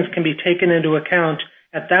 Lots of things can be taken into account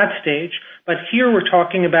at that stage. But here we're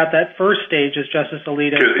talking about that first stage, as Justice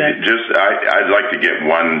Alito said. I'd like to get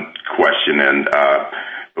one question in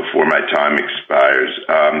before my time expires.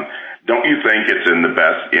 Don't you think it's in the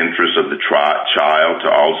best interest of the child to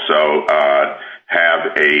also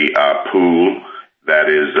have a pool that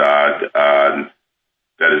is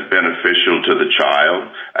beneficial to the child?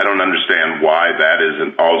 I don't understand why that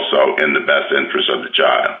isn't also in the best interest of the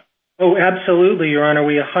child. Oh, absolutely, Your Honor.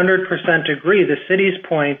 We 100% agree. The city's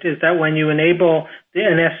point is that when you enable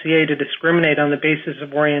an FCA to discriminate on the basis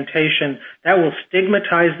of orientation, that will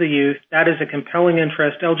stigmatize the youth. That is a compelling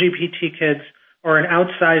interest. LGBT kids are an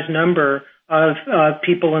outsized number of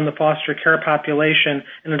people in the foster care population,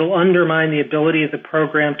 and it'll undermine the ability of the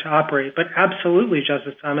program to operate. But absolutely,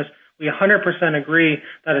 Justice Thomas, we 100% agree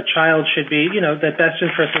that a child should be, the best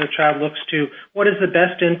interest of the child looks to what is the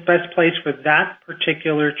best place for that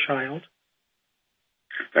particular child.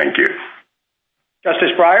 Thank you.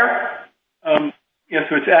 Justice Breyer? Yes,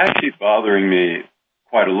 what's actually bothering me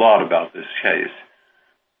quite a lot about this case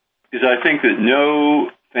is I think that no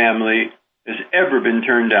family has ever been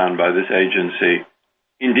turned down by this agency.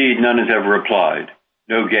 Indeed, none has ever applied.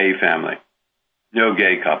 No gay family, no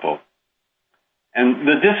gay couple. And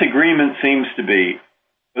the disagreement seems to be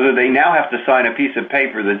whether they now have to sign a piece of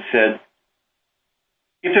paper that said,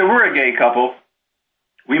 if there were a gay couple,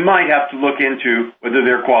 we might have to look into whether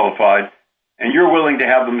they're qualified, and you're willing to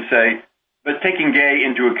have them say, but taking gay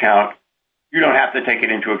into account, you don't have to take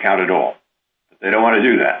it into account at all. But they don't want to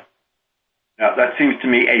do that. Now, that seems to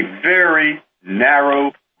me a very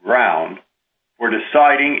narrow ground for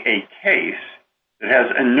deciding a case that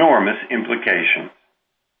has enormous implications.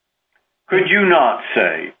 Could you not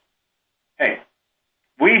say, hey,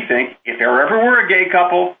 we think if there ever were a gay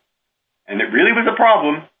couple and it really was a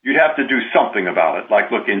problem, you'd have to do something about it,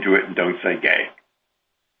 like look into it and don't say gay.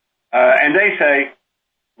 And they say,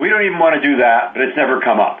 we don't even want to do that, but it's never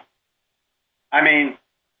come up. I mean,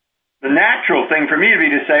 the natural thing for me to be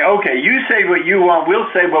to say, okay, you say what you want, we'll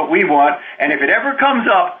say what we want, and if it ever comes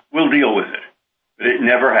up, we'll deal with it. But it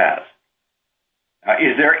never has.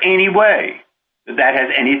 Is there any way that that has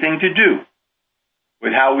anything to do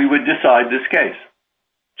with how we would decide this case?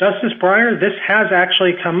 Justice Breyer, this has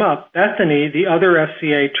actually come up. Bethany, the other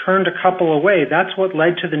FCA, turned a couple away. That's what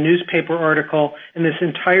led to the newspaper article and this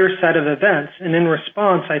entire set of events. And in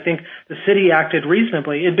response, I think the city acted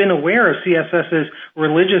reasonably. It had been aware of CSS's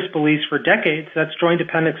religious beliefs for decades. That's Joint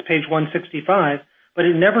Appendix page 165. But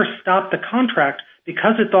it never stopped the contract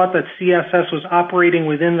because it thought that CSS was operating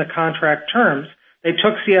within the contract terms. They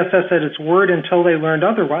took CSS at its word until they learned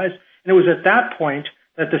otherwise. And it was at that point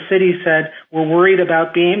that the city said, we're worried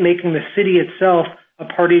about making the city itself a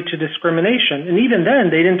party to discrimination. And even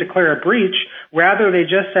then, they didn't declare a breach. Rather, they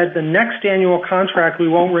just said the next annual contract we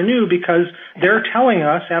won't renew because they're telling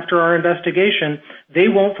us, after our investigation, they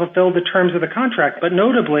won't fulfill the terms of the contract. But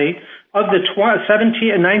notably, of the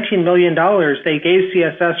 $19 million they gave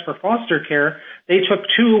CSS for foster care, they took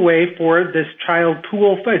 $2 away for this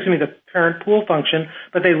the parent pool function,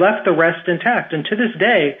 but they left the rest intact. And to this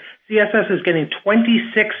day, CSS is getting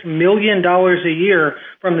 $26 million a year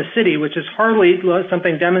from the city, which is hardly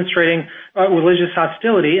something demonstrating religious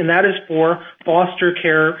hostility, and that is for foster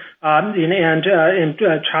care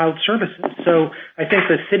and child services. So I think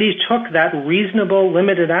the city took that reasonable,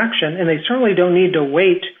 limited action, and they certainly don't need to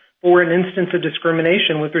wait for an instance of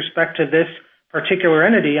discrimination with respect to this particular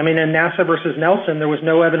entity. I mean, in NASA versus Nelson, there was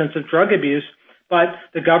no evidence of drug abuse, but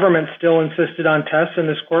the government still insisted on tests, and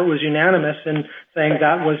this court was unanimous in saying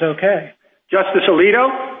that was okay. Justice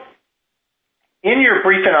Alito? In your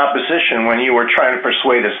brief in opposition, when you were trying to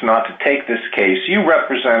persuade us not to take this case, you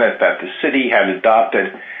represented that the city had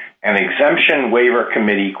adopted an exemption waiver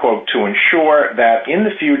committee, quote, to ensure that in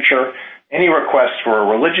the future, any request for a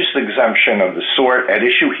religious exemption of the sort at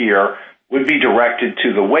issue here would be directed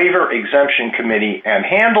to the waiver exemption committee and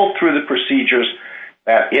handled through the procedures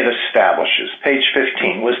that it establishes. Page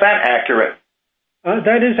 15. Was that accurate?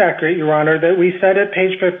 That is accurate, Your Honor. That we said at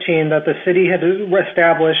page 15 that the city had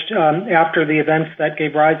established after the events that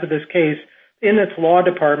gave rise to this case in its law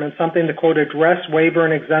department something to, quote, address waiver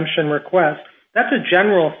and exemption requests. That's a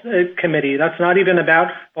general committee. That's not even about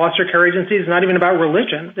foster care agencies, not even about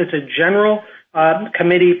religion. It's a general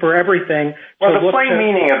committee for everything. Well, the plain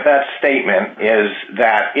meaning of that statement is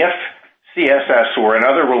that if CSS or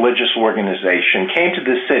another religious organization came to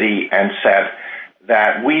the city and said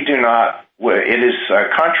that we do not, it is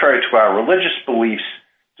contrary to our religious beliefs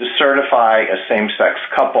to certify a same-sex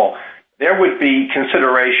couple, there would be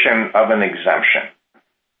consideration of an exemption.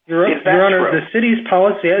 Your Honor, the city's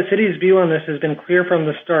policy, the city's view on this has been clear from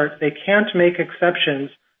the start. They can't make exceptions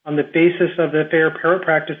on the basis of the Fair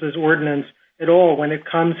Practices Ordinance at all when it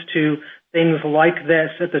comes to things like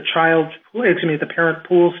this at the parent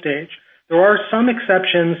pool stage. There are some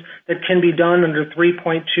exceptions that can be done under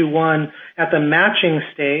 3.21 at the matching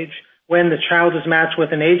stage when the child is matched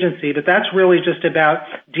with an agency, but that's really just about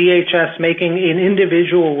DHS making an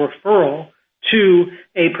individual referral to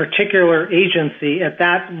a particular agency at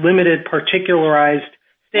that limited, particularized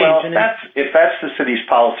stage. Well, if that's the city's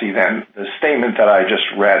policy, then the statement that I just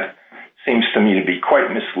read seems to me to be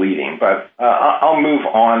quite misleading, but I'll move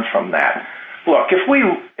on from that. Look, if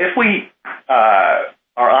we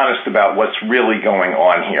are honest about what's really going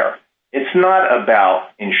on here, it's not about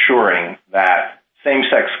ensuring that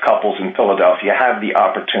same-sex couples in Philadelphia have the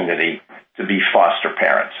opportunity to be foster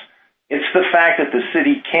parents. It's the fact that the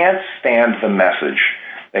city can't stand the message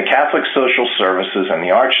that Catholic Social Services and the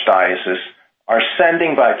Archdiocese are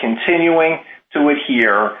sending by continuing to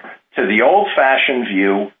adhere to the old-fashioned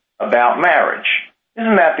view about marriage.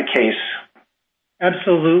 Isn't that the case?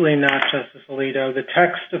 Absolutely not, Justice Alito. The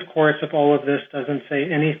text, of course, of all of this doesn't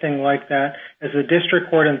say anything like that. As the District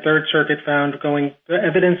Court and Third Circuit found, going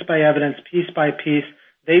evidence by evidence, piece by piece,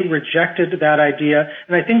 they rejected that idea.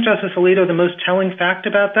 And I think, Justice Alito, the most telling fact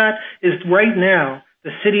about that is right now,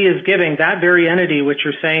 the city is giving that very entity, which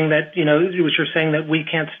you're saying that we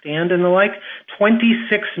can't stand and the like,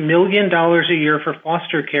 $26 million a year for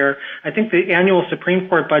foster care. I think the annual Supreme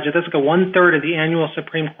Court budget, that's like 1/3 of the annual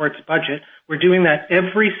Supreme Court's budget. We're doing that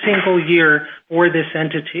every single year for this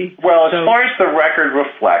entity. Well, as far as the record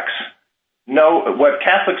reflects, what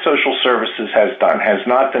Catholic Social Services has done has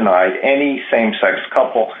not denied any same-sex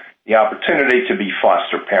couple the opportunity to be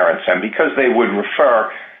foster parents. And because they would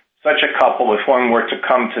refer such a couple, if one were to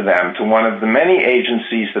come to them, to one of the many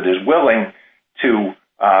agencies that is willing to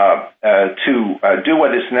do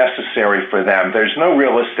what is necessary for them, there's no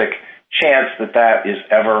realistic chance that that is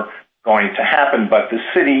ever going to happen. But the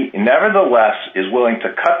city, nevertheless, is willing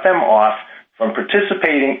to cut them off from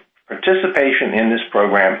participation in this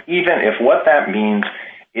program, even if what that means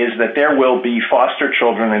is that there will be foster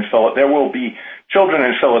children there will be children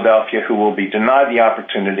in Philadelphia who will be denied the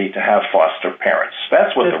opportunity to have foster parents.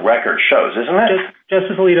 That's what the record shows, isn't it?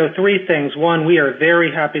 Justice Alito, three things. One, we are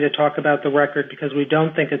very happy to talk about the record because we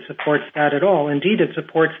don't think it supports that at all. Indeed, it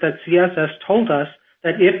supports that CSS told us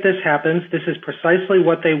that if this happens, this is precisely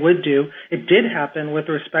what they would do. It did happen with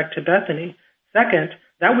respect to Bethany. Second,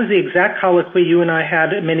 that was the exact colloquy you and I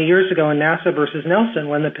had many years ago in NASA versus Nelson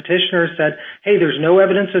when the petitioner said, hey, there's no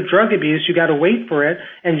evidence of drug abuse, you got to wait for it.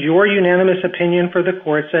 And your unanimous opinion for the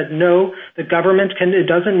court said, no, the government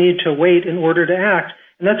doesn't need to wait in order to act.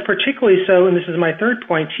 And that's particularly so, and this is my third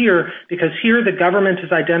point here, because here the government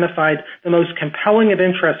has identified the most compelling of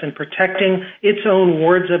interests in protecting its own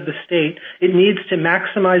wards of the state. It needs to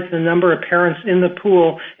maximize the number of parents in the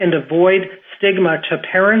pool and avoid stigma to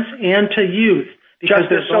parents and to youth.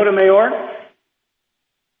 Justice Sotomayor?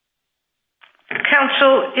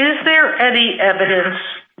 Counsel, is there any evidence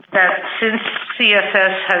that since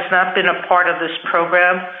CSS has not been a part of this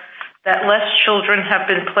program, that less children have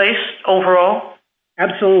been placed overall?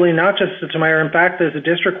 Absolutely not, Justice Sotomayor. In fact, as a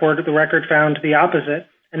district court, the record found the opposite.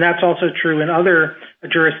 And that's also true in other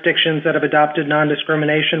jurisdictions that have adopted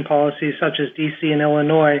non-discrimination policies, such as D.C. and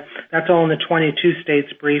Illinois. That's all in the 22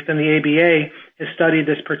 states brief. And the ABA has studied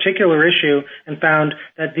this particular issue and found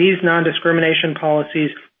that these non-discrimination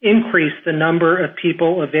policies increase the number of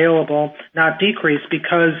people available, not decrease,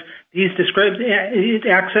 because these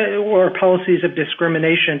policies of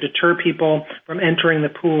discrimination deter people from entering the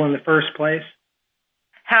pool in the first place.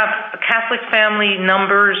 Have Catholic family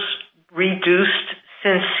numbers reduced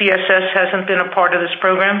since CSS hasn't been a part of this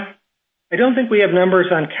program? I don't think we have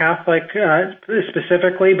numbers on Catholic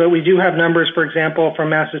specifically, but we do have numbers, for example, from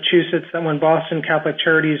Massachusetts, that when Boston Catholic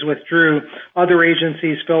Charities withdrew, other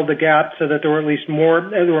agencies filled the gap so that there were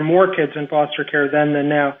more kids in foster care then than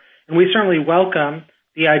now. And we certainly welcome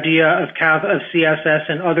the idea of CSS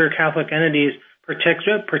and other Catholic entities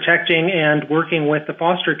protecting and working with the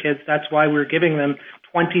foster kids. That's why we're giving them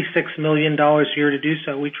 $26 million a year to do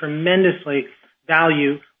so. We tremendously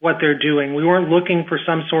value what they're doing. We weren't looking for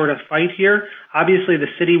some sort of fight here. Obviously, the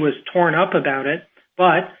city was torn up about it,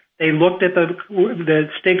 but they looked at the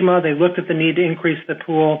stigma, they looked at the need to increase the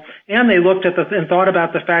pool, and they looked at and thought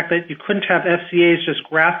about the fact that you couldn't have FCAs just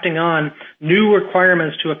grafting on new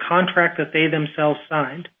requirements to a contract that they themselves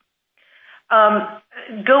signed.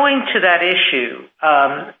 Going to that issue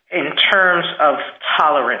in terms of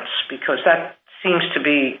tolerance, because that seems to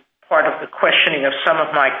be part of the questioning of some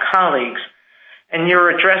of my colleagues, and you're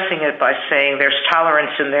addressing it by saying there's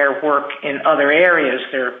tolerance in their work in other areas.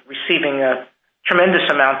 They're receiving a tremendous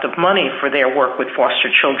amount of money for their work with foster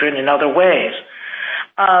children in other ways.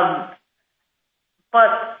 But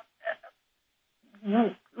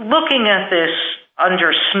looking at this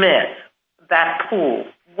under Smith, that pool,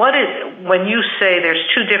 when you say there's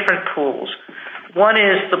two different pools, one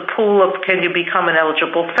is the pool of can you become an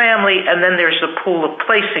eligible family, and then there's the pool of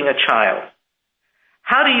placing a child.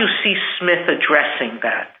 How do you see Smith addressing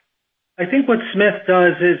that? I think what Smith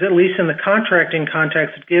does is, at least in the contracting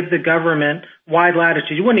context, give the government wide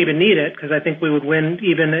latitude. You wouldn't even need it, because I think we would win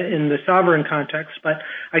even in the sovereign context. But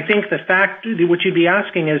I think the fact, what you'd be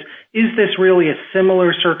asking is this really a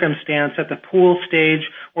similar circumstance at the pool stage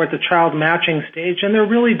or at the child matching stage? And they're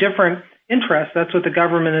really different interests. That's what the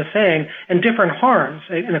government is saying, and different harms.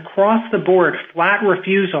 And across the board, flat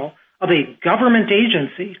refusal of a government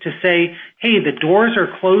agency to say, hey, the doors are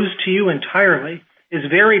closed to you entirely, is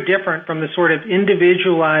very different from the sort of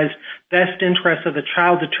individualized best interest of the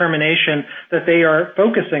child determination that they are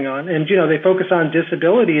focusing on. And, they focus on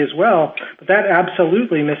disability as well, but that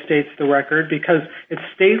absolutely misstates the record, because it's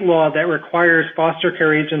state law that requires foster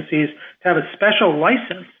care agencies to have a special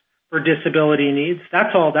license for disability needs.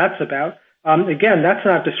 That's all that's about. Again, that's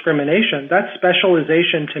not discrimination. That's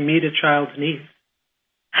specialization to meet a child's needs.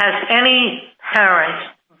 Has any parent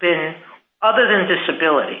been, other than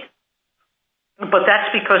disability, but that's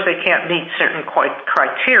because they can't meet certain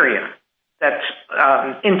criteria that's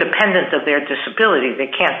independent of their disability. They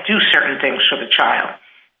can't do certain things for the child,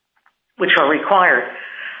 which are required.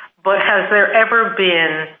 But has there ever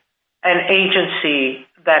been an agency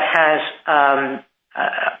that has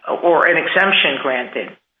or an exemption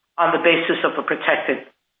granted on the basis of a protected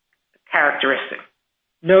characteristic?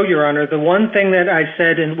 No, Your Honor. The one thing that I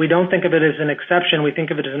said, and we don't think of it as an exception, we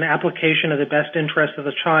think of it as an application of the best interest of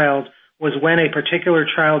the child, was when a particular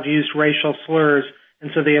child used racial slurs,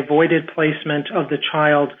 and so they avoided placement of the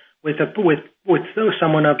child with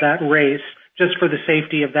someone of that race, just for the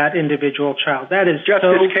safety of that individual child. That is so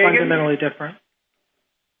fundamentally different.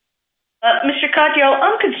 Mr. Katyal,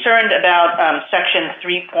 I'm concerned about Section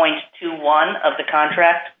 3.21 of the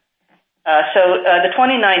contract. The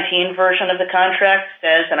 2019 version of the contract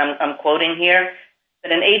says, and I'm quoting here,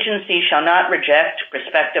 that an agency shall not reject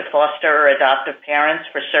prospective foster or adoptive parents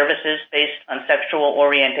for services based on sexual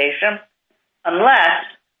orientation unless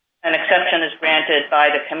an exception is granted by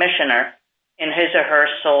the commissioner in his or her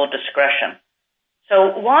sole discretion.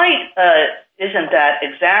 So why isn't that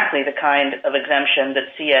exactly the kind of exemption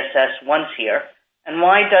that CSS wants here, and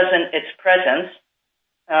why doesn't its presence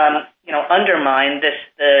undermine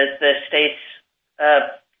the state's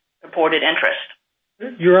purported interest?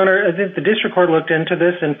 Your Honor, I think the district court looked into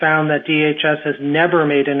this and found that DHS has never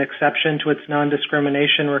made an exception to its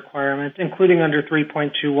non-discrimination requirement, including under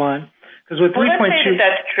 3.21. Because with 3.2, let's say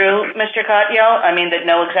that's true, Mr. Katyal. I mean that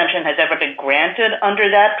no exemption has ever been granted under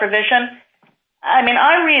that provision. I mean,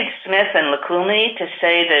 I read Smith and Lukumi to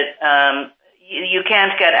say that you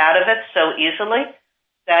can't get out of it so easily.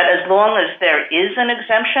 That as long as there is an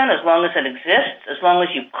exemption, as long as it exists, as long as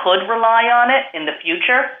you could rely on it in the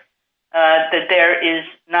future, that there is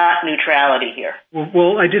not neutrality here.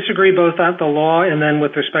 Well, I disagree both on the law and then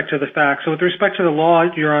with respect to the facts. So with respect to the law,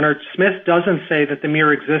 Your Honor, Smith doesn't say that the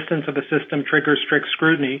mere existence of a system triggers strict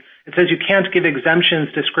scrutiny. It says you can't give exemptions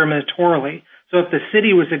discriminatorily. So if the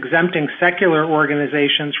city was exempting secular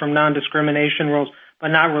organizations from non-discrimination rules, but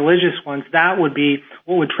not religious ones, that would be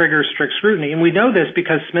what would trigger strict scrutiny. And we know this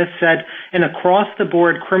because Smith said an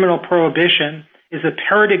across-the-board criminal prohibition is a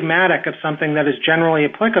paradigmatic of something that is generally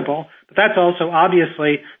applicable, but that's also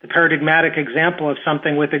obviously the paradigmatic example of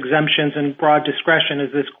something with exemptions and broad discretion,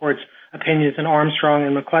 as this court's opinions in Armstrong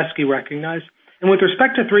and McCleskey recognize. And with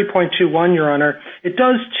respect to 3.21, Your Honor, it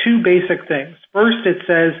does two basic things. First, it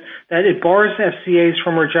says that it bars FCAs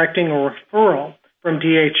from rejecting a referral from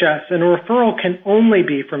DHS, and a referral can only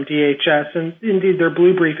be from DHS, and indeed their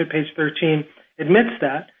blue brief at page 13 admits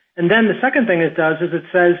that. And then the second thing it does is it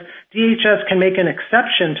says DHS can make an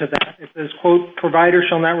exception to that. It says, quote, provider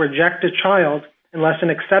shall not reject a child unless an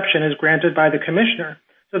exception is granted by the commissioner.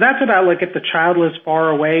 So that's about like if the child lives far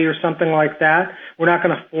away or something like that. We're not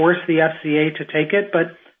going to force the FCA to take it,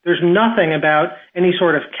 but there's nothing about any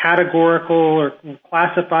sort of categorical or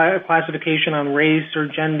classification on race or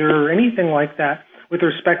gender or anything like that with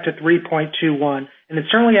respect to 3.21. And it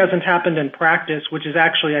certainly hasn't happened in practice, which is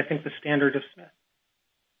actually, I think, the standard of Smith.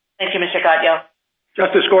 Thank you, Mr. Katyal.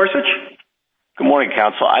 Justice Gorsuch? Good morning,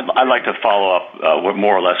 counsel. I'd like to follow up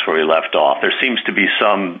more or less where we left off. There seems to be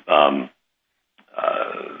some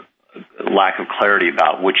lack of clarity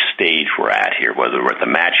about which stage we're at here, whether we're at the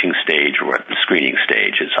matching stage or we're at the screening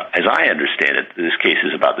stage. As I understand it, this case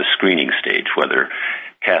is about the screening stage, whether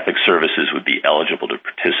Catholic Services would be eligible to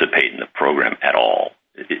participate in the program at all.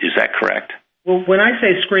 Is that correct? Well, when I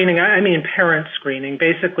say screening, I mean parent screening.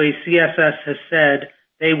 Basically, CSS has said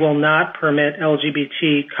they will not permit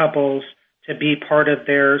LGBT couples to be part of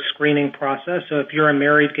their screening process. So if you're a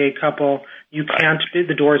married gay couple, you can't.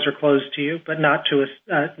 The doors are closed to you, but not to a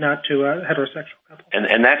heterosexual couple.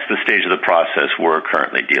 And that's the stage of the process we're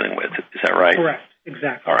currently dealing with. Is that right? Correct.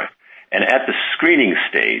 Exactly. All right. And at the screening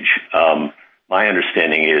stage, my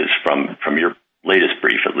understanding is from your latest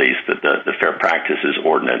brief, at least, that the Fair Practices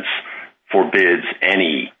Ordinance forbids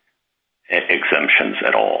any exemptions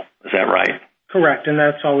at all. Is that right? Correct, and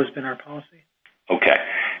that's always been our policy. Okay.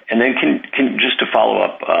 And then can just to follow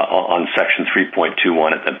up on Section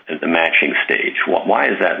 3.21 at the matching stage, why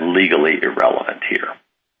is that legally irrelevant here?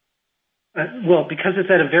 Well, because it's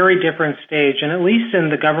at a very different stage, and at least in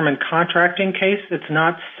the government contracting case, it's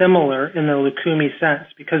not similar in the Lukumi sense,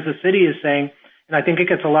 because the city is saying, and I think it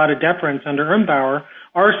gets a lot of deference under Umbauer,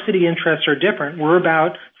 our city interests are different. We're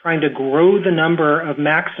about trying to grow the number of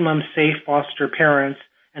maximum safe foster parents,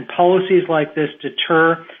 and policies like this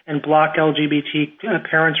deter and block LGBT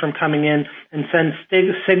parents from coming in and send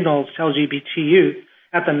signals to LGBT youth.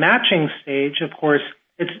 At the matching stage, of course,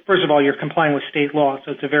 it's, first of all, you're complying with state law,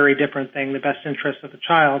 so it's a very different thing, the best interest of the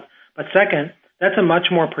child. But second, that's a much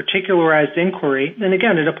more particularized inquiry. And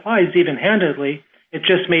again, it applies even-handedly. It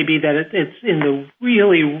just may be that it's in the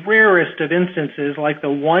really rarest of instances, like the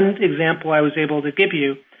one example I was able to give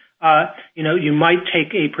you, you might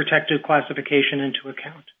take a protected classification into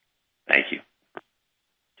account. Thank you.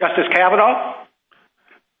 Justice Kavanaugh?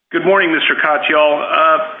 Good morning, Mr. Katyal.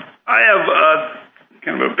 I have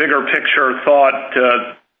kind of a bigger picture thought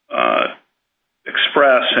to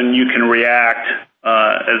express, and you can react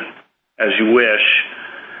as you wish.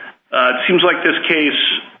 It seems like this case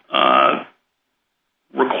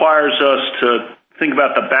requires us to think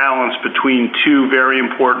about the balance between two very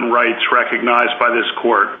important rights recognized by this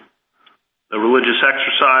court. The religious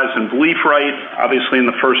exercise and belief right, obviously in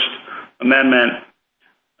the First Amendment,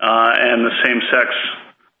 and the same-sex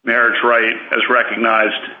marriage right as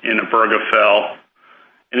recognized in Obergefell.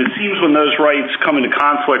 And it seems when those rights come into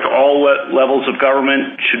conflict, all levels of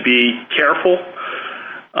government should be careful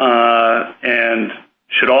and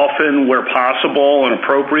should often, where possible and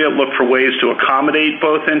appropriate, look for ways to accommodate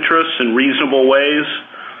both interests in reasonable ways.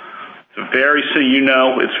 It's very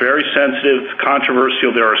sensitive,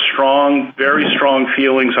 controversial. There are very strong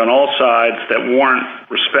feelings on all sides that warrant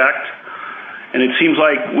respect. And it seems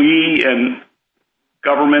like we and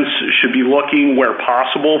governments should be looking where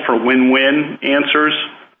possible for win-win answers,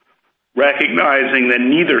 recognizing that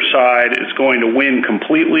neither side is going to win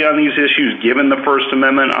completely on these issues, given the First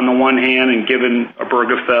Amendment on the one hand and given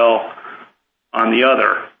Obergefell on the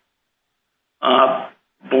other.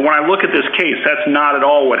 But when I look at this case, that's not at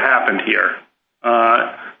all what happened here.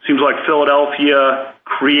 Seems like Philadelphia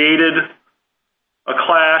created a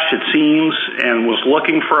clash, it seems, and was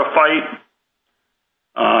looking for a fight,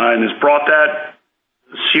 and has brought that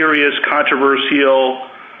serious, controversial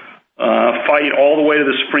fight all the way to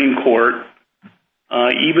the Supreme Court,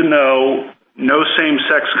 even though no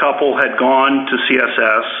same-sex couple had gone to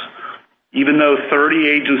CSS, even though 30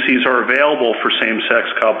 agencies are available for same-sex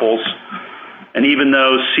couples, and even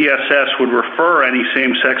though CSS would refer any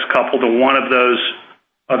same-sex couple to one of those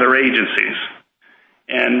other agencies.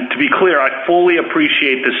 And to be clear, I fully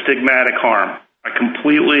appreciate the stigmatic harm. I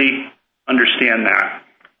completely understand that.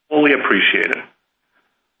 Fully appreciate it.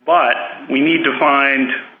 But we need to find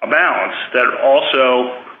a balance that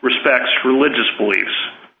also respects religious beliefs.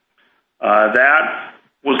 That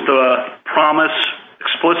was the promise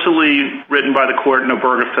explicitly written by the court in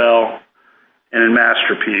Obergefell and in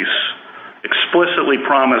Masterpiece, explicitly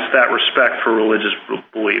promised that respect for religious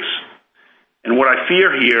beliefs. And what I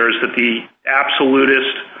fear here is that the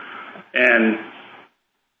absolutist and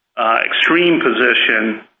extreme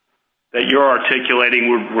position that you're articulating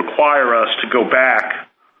would require us to go back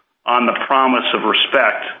on the promise of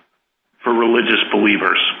respect for religious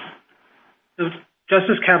believers. So,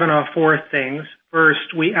 Justice Kavanaugh, four things.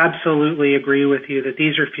 First, we absolutely agree with you that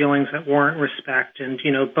these are feelings that warrant respect, and,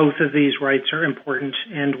 both of these rights are important,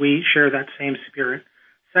 and we share that same spirit.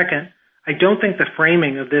 Second, I don't think the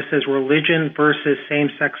framing of this as religion versus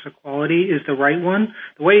same-sex equality is the right one.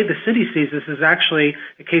 The way the city sees this is actually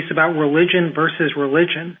a case about religion versus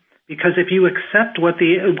religion, because if you accept what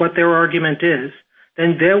their argument is,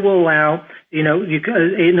 then they will allow,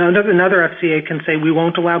 another FCA can say we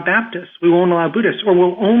won't allow Baptists, we won't allow Buddhists, or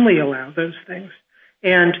we'll only allow those things.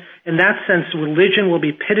 And in that sense, religion will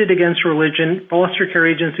be pitted against religion, foster care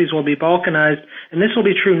agencies will be balkanized, and this will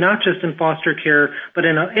be true not just in foster care, but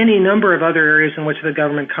in any number of other areas in which the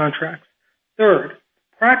government contracts. Third,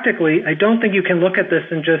 practically, I don't think you can look at this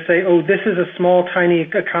and just say, oh, this is a small, tiny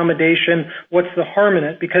accommodation, what's the harm in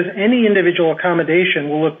it? Because any individual accommodation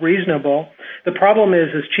will look reasonable. The problem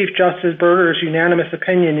is, as Chief Justice Berger's unanimous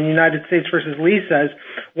opinion in United States versus Lee says,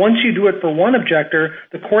 once you do it for one objector,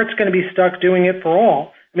 the court's going to be stuck doing it for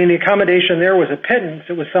all. I mean, the accommodation there was a pittance.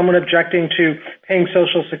 It was someone objecting to paying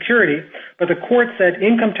Social Security. But the court said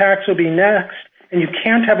income tax will be next, and you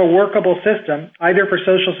can't have a workable system, either for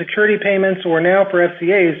Social Security payments or now for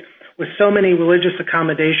FCAs, with so many religious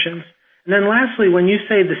accommodations. And then lastly, when you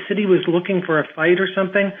say the city was looking for a fight or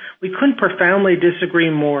something, we couldn't profoundly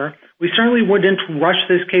disagree more. We certainly wouldn't rush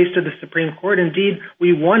this case to the Supreme Court. Indeed,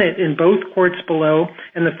 we won it in both courts below,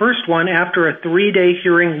 and the first one after a 3-day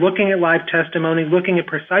hearing, looking at live testimony, looking at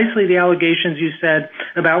precisely the allegations you said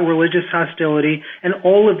about religious hostility, and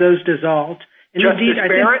all of those dissolved. And Justice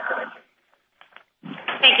Barrett?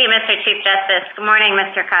 Thank you, Mr. Chief Justice. Good morning,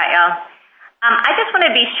 Mr. Katyal. I just want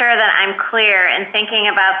to be sure that I'm clear in thinking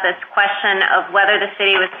about this question of whether the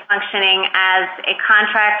city was functioning as a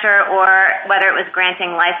contractor or whether it was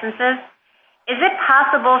granting licenses. Is it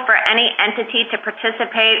possible for any entity to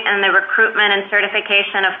participate in the recruitment and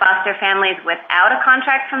certification of foster families without a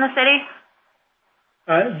contract from the city?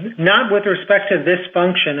 Not with respect to this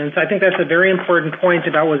function. And so I think that's a very important point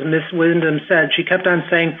about what Ms. Wyndham said. She kept on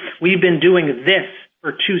saying, we've been doing this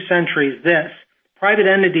for 2 centuries, this. Private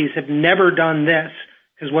entities have never done this,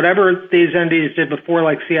 because whatever these entities did before,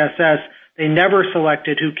 like CSS, they never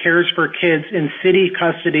selected who cares for kids in city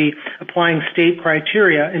custody applying state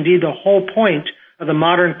criteria. Indeed, the whole point of the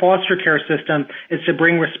modern foster care system is to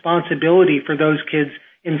bring responsibility for those kids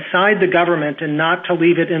inside the government and not to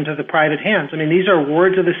leave it into the private hands. I mean, these are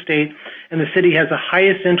wards of the state, and the city has the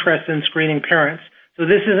highest interest in screening parents. So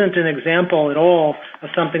this isn't an example at all of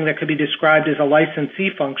something that could be described as a licensee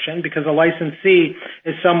function, because a licensee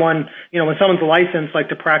is someone, when someone's licensed, like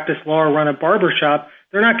to practice law or run a barbershop,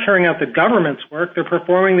 they're not carrying out the government's work, they're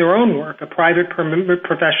performing their own work, a private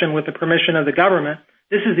profession with the permission of the government.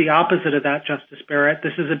 This is the opposite of that, Justice Barrett.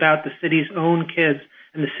 This is about the city's own kids,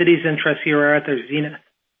 and the city's interests here are at their zenith.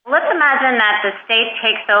 Let's imagine that the state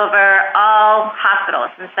takes over all hospitals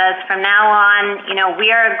and says, from now on, we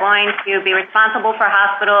are going to be responsible for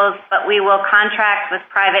hospitals, but we will contract with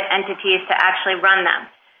private entities to actually run them.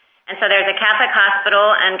 And so there's a Catholic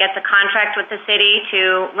hospital and gets a contract with the city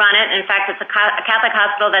to run it. In fact, it's a Catholic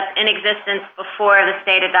hospital that's in existence before the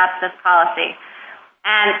state adopts this policy.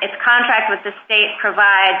 And its contract with the state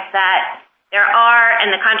provides that there are,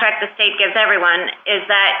 and the contract the state gives everyone, is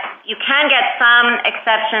that you can get some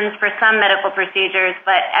exceptions for some medical procedures,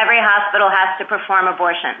 but every hospital has to perform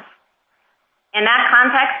abortions. In that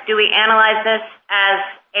context, do we analyze this as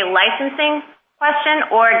a licensing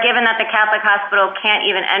question, or given that the Catholic hospital can't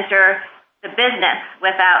even enter the business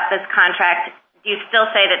without this contract, do you still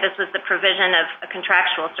say that this was the provision of a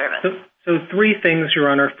contractual service? So three things, Your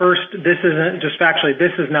Honor. First, this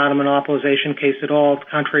is not a monopolization case at all,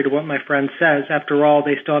 contrary to what my friend says. After all,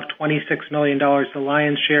 they still have $26 million, the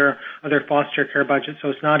lion's share of their foster care budget, so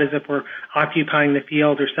it's not as if we're occupying the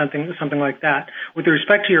field or something like that. With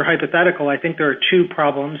respect to your hypothetical, I think there are two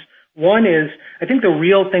problems. One is, I think the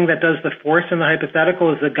real thing that does the force in the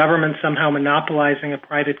hypothetical is the government somehow monopolizing a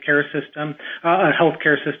private care system, a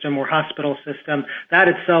healthcare system or hospital system. That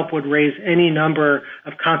itself would raise any number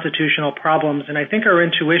of constitutional problems. And I think our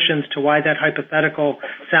intuitions to why that hypothetical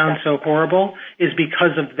sounds so horrible is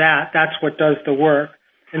because of that. That's what does the work.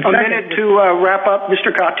 A minute to wrap up,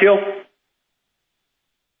 Mr. Cottiel.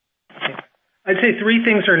 I'd say three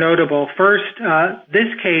things are notable. First, this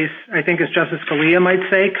case, I think as Justice Scalia might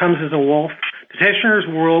say, comes as a wolf. Petitioner's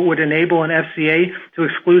rule would enable an FCA to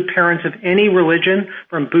exclude parents of any religion,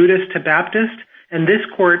 from Buddhist to Baptist, and this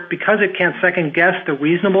court, because it can't second-guess the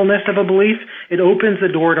reasonableness of a belief, it opens the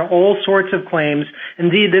door to all sorts of claims.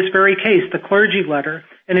 Indeed, this very case, the clergy letter,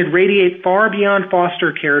 and it radiates far beyond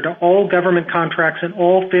foster care to all government contracts in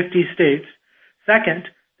all 50 states. Second,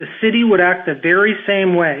 the city would act the very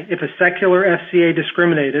same way if a secular FCA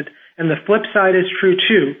discriminated, and the flip side is true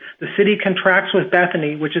too. The city contracts with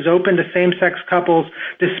Bethany, which is open to same-sex couples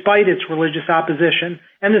despite its religious opposition,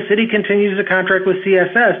 and the city continues to contract with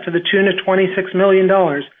CSS to the tune of $26 million.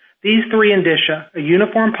 These three indicia, a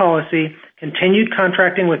uniform policy, continued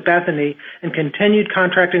contracting with Bethany, and continued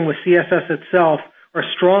contracting with CSS itself, are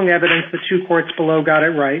strong evidence the two courts below got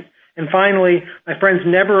it right. And finally, my friends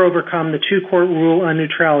never overcome the two-court rule on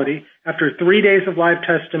neutrality. After 3 days of live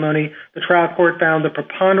testimony, the trial court found the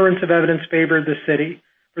preponderance of evidence favored the city.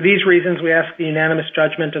 For these reasons, we ask the unanimous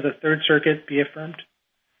judgment of the Third Circuit be affirmed.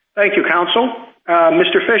 Thank you, counsel.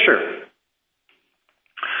 Mr. Fisher.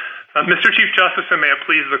 Mr. Chief Justice, and may it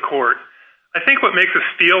please the court, I think what makes this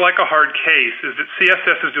feel like a hard case is that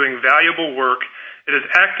CSS is doing valuable work. It is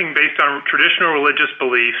acting based on traditional religious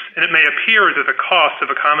beliefs, and it may appear that the cost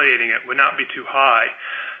of accommodating it would not be too high.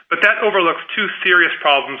 But that overlooks two serious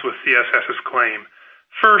problems with CSS's claim.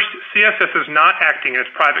 First, CSS is not acting in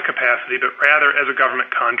its private capacity, but rather as a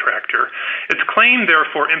government contractor. Its claim,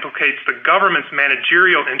 therefore, implicates the government's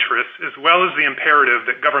managerial interests, as well as the imperative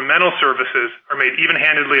that governmental services are made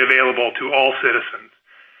even-handedly available to all citizens.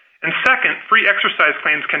 And second, free exercise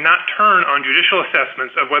claims cannot turn on judicial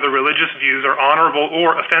assessments of whether religious views are honorable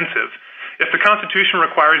or offensive. If the Constitution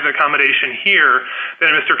requires accommodation here,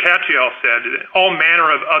 then Mr. Cottiel said, all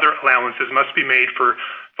manner of other allowances must be made for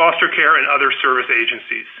foster care and other service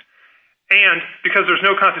agencies. And because there's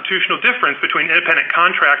no constitutional difference between independent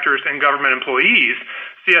contractors and government employees,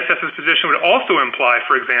 CSS's position would also imply,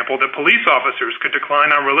 for example, that police officers could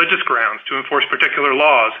decline on religious grounds to enforce particular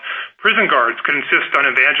laws. Prison guards could insist on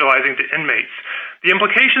evangelizing to inmates. The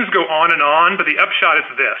implications go on, but the upshot is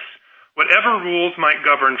this. Whatever rules might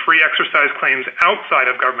govern free exercise claims outside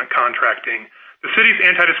of government contracting, the city's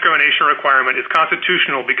anti-discrimination requirement is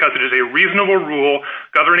constitutional because it is a reasonable rule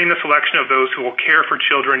governing the selection of those who will care for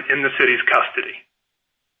children in the city's custody.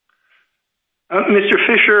 Mr.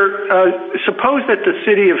 Fisher, suppose that the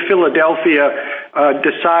city of Philadelphia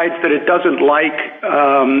decides that it doesn't like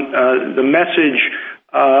the message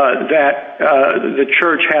that the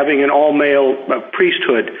church having an all-male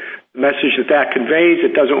priesthood, the message that conveys.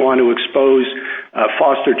 It doesn't want to expose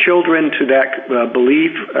foster children to that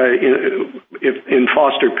belief in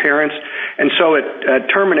foster parents, and so it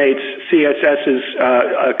terminates CSS's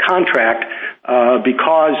contract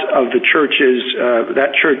because of the church's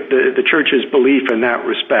the church's belief in that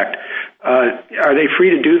respect. Are they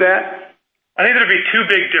free to do that? I think there'd be two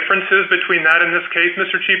big differences between that and this case,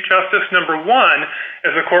 Mr. Chief Justice. Number one,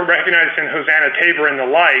 as the court recognized in Hosanna Tabor and the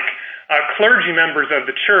like, clergy members of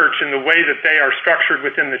the church and the way that they are structured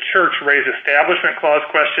within the church raise establishment clause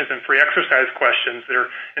questions and free exercise questions that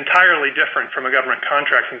are entirely different from a government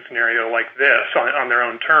contracting scenario like this on their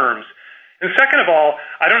own terms. And second of all,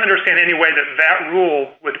 I don't understand any way that that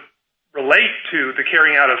rule would relate to the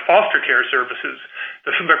carrying out of foster care services.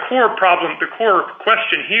 The core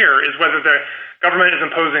question here is whether the government is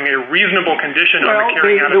imposing a reasonable condition on the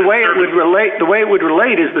carrying out of services. The way it would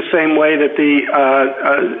relate is the same way that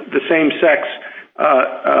the same-sex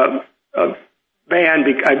ban,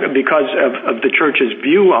 because of the church's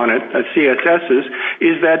view on it, CSS's,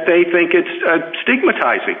 is that they think it's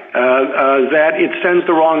stigmatizing, that it sends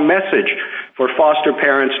the wrong message for foster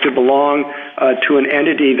parents to belong to an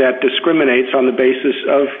entity that discriminates on the basis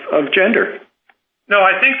of gender. No,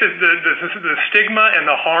 I think that the stigma and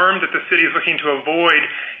the harm that the city is looking to avoid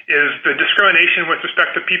is the discrimination with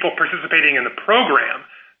respect to people participating in the program.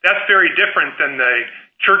 That's very different than the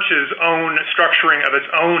church's own structuring of its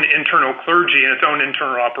own internal clergy and its own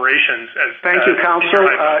internal operations. Thank you, Counsel.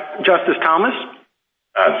 Justice Thomas?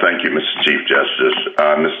 Thank you, Mr. Chief Justice.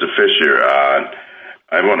 Mr. Fisher,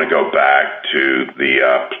 I want to go back to the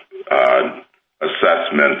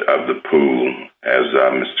assessment of the pool, as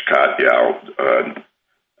Mr. Katyal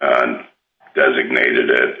designated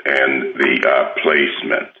it, and the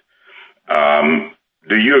placement.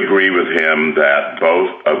 Do you agree with him that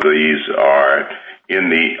both of these are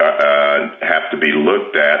have to be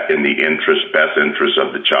looked at in the best interest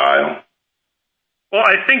of the child? Well,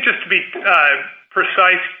 I think just to be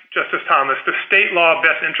precise, Justice Thomas, the state law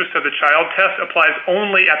best interest of the child test applies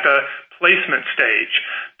only at the placement stage.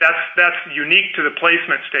 That's unique to the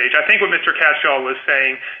placement stage. I think what Mr. Katyal was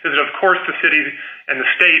saying is that, of course, the city and the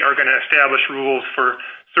state are going to establish rules for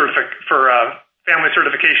family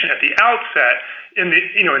certification at the outset in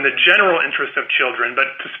the general interest of children, but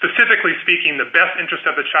specifically speaking, the best interest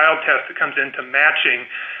of the child test that comes into matching,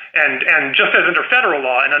 and just as under federal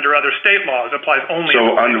law and under other state laws, applies only.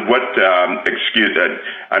 So, on what?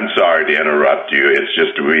 I'm sorry to interrupt you. It's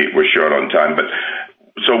just we're short on time, but.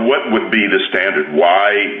 So what would be the standard?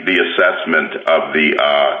 Why the assessment of the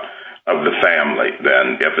family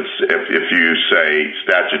then? If you say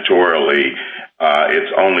statutorily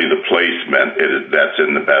it's only the placement that's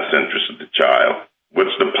in the best interest of the child,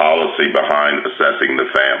 what's the policy behind assessing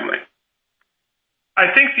the family?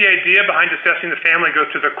 I think the idea behind assessing the family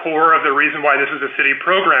goes to the core of the reason why this is a city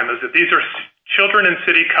program, is that these are children in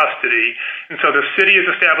city custody, and so the city is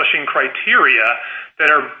establishing criteria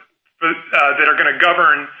that are going to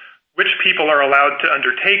govern which people are allowed to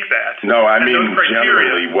undertake that. No, I mean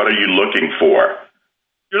generally, what are you looking for?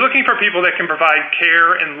 You're looking for people that can provide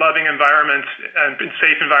care and loving environments and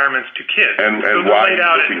safe environments to kids. And why are you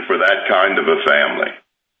looking for that kind of a family?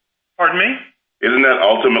 Pardon me? Isn't that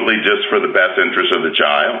ultimately just for the best interest of the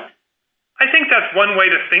child? I think that's one way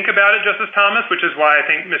to think about it, Justice Thomas, which is why I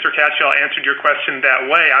think Mr. Katyal answered your question that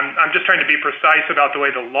way. I'm just trying to be precise about the way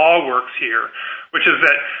the law works here, which is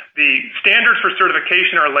that the standards for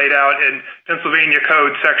certification are laid out in Pennsylvania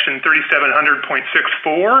Code Section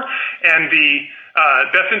 3700.64, and the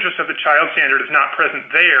best interest of the child standard is not present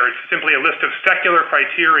there. It's simply a list of secular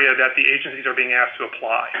criteria that the agencies are being asked to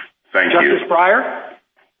apply. Thank you. Justice Breyer?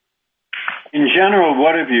 In general,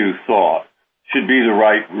 what have you thought should be the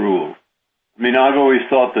right rule? I mean, I've always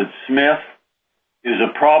thought that Smith is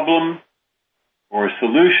a problem or a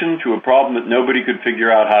solution to a problem that nobody could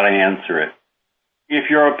figure out how to answer it. If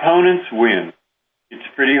your opponents win, it's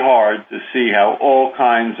pretty hard to see how all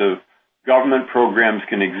kinds of government programs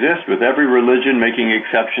can exist with every religion making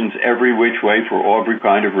exceptions every which way for every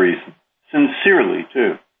kind of reason. Sincerely,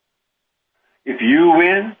 too. If you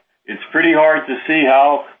win, it's pretty hard to see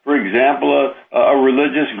how, for example, a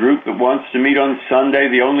religious group that wants to meet on Sunday,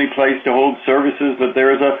 the only place to hold services, that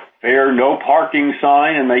there's a fair no parking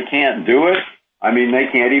sign and they can't do it. I mean, they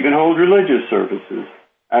can't even hold religious services.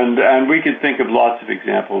 And we could think of lots of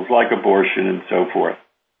examples like abortion and so forth.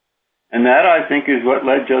 And that, I think, is what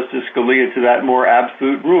led Justice Scalia to that more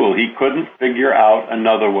absolute rule. He couldn't figure out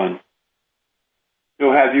another one.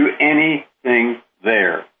 So have you anything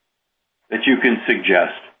there that you can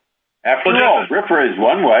suggest? After all, RFRA is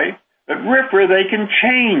one way, but RFRA, they can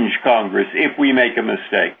change Congress if we make a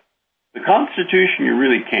mistake. The Constitution, you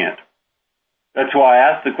really can't. That's why I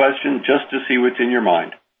asked the question, just to see what's in your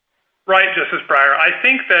mind. Right, Justice Breyer. I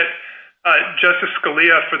think that Justice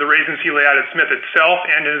Scalia, for the reasons he laid out at Smith itself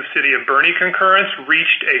and in the City of Bernie concurrence,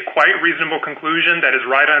 reached a quite reasonable conclusion that is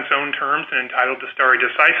right on its own terms and entitled to stare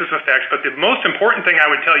decisis effect. But the most important thing I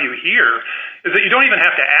would tell you here is that you don't even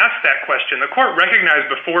have to ask that question. The court recognized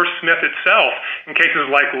before Smith itself, in cases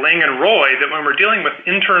like Ling and Roy, that when we're dealing with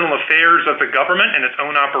internal affairs of the government and its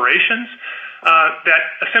own operations,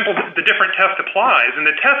 that the different test applies. And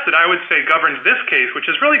the test that I would say governs this case, which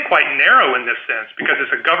is really quite narrow in this sense because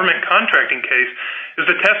it's a government contracting case, is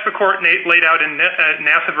the test the court laid out in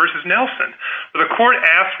NASA versus Nelson, where the court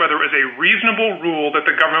asked whether it was a reasonable rule that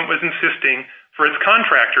the government was insisting for its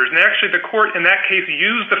contractors. And actually the court in that case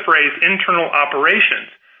used the phrase internal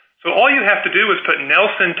operations. So all you have to do is put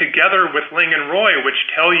Nelson together with Ling and Roy, which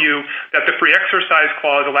tell you that the free exercise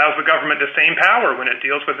clause allows the government the same power when it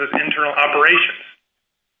deals with its internal operations.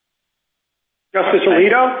 Justice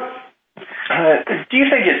Alito? Do you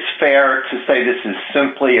think it's fair to say this is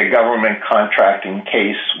simply a government contracting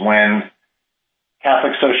case when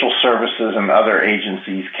Catholic Social Services and other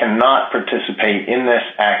agencies cannot participate in this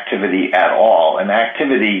activity at all, an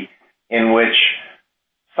activity in which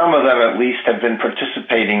some of them at least have been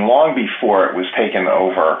participating long before it was taken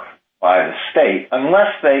over by the state, unless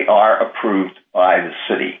they are approved by the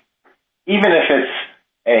city? Even if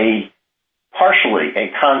it's partially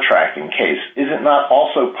a contracting case, is it not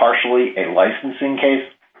also partially a licensing case?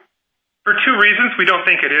 For two reasons, we don't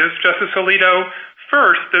think it is, Justice Alito.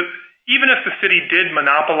 First, even if the city did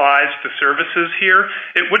monopolize the services here,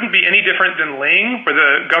 it wouldn't be any different than Ling, where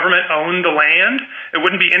the government owned the land. It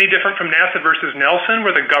wouldn't be any different from NASA versus Nelson,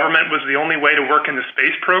 where the government was the only way to work in the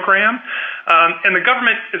space program. And the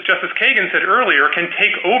government, as Justice Kagan said earlier, can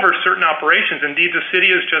take over certain operations. Indeed, the city,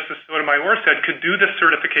 as Justice Sotomayor said, could do the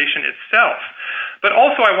certification itself. But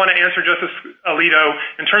also I want to answer Justice Alito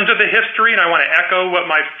in terms of the history, and I want to echo what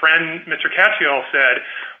my friend Mr. Katyal said,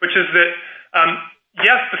 which is that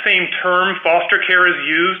yes, the same term foster care is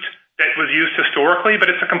used that was used historically, but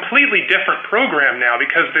it's a completely different program now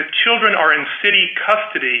because the children are in city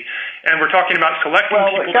custody, and we're talking about selecting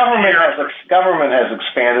people. Government has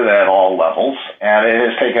expanded at all levels, and it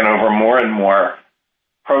has taken over more and more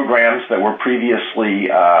programs that were previously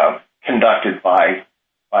conducted by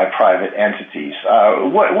private entities.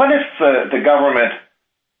 What if the government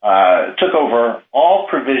took over all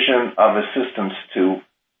provision of assistance to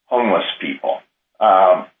homeless people?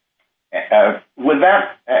 With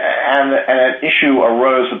that, and an issue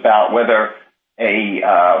arose about whether a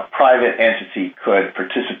private entity could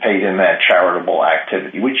participate in that charitable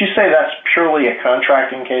activity. Would you say that's purely a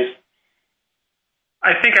contracting case?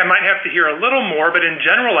 I think I might have to hear a little more, but in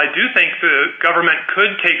general, I do think the government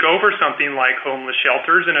could take over something like homeless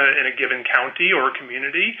shelters in a given county or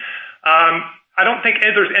community. I don't think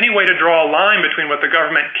there's any way to draw a line between what the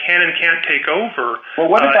government can and can't take over. Well,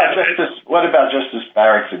 what about Justice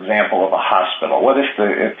Barrett's example of a hospital? What if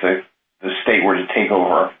the state were to take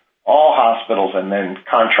over all hospitals and then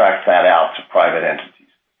contract that out to private entities?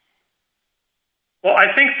 Well,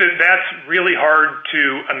 I think that's really hard to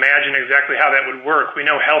imagine exactly how that would work. We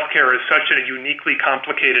know healthcare is such a uniquely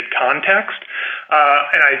complicated context,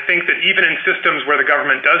 and I think that even in systems where the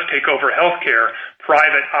government does take over healthcare,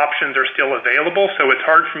 private options are still available, so it's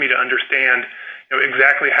hard for me to understand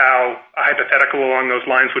exactly how a hypothetical along those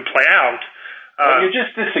lines would play out. Well, you're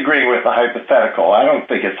just disagreeing with the hypothetical. I don't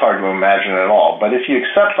think it's hard to imagine at all, but if you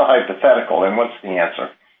accept the hypothetical, then what's the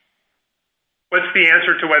answer? What's the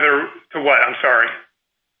answer to what? I'm sorry.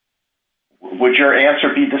 Would your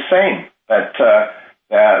answer be the same? That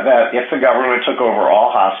if the government took over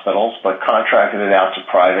all hospitals but contracted it out to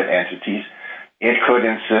private entities, it could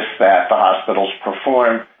insist that the hospitals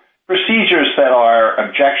perform procedures that are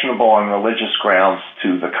objectionable on religious grounds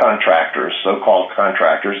to the contractors, so-called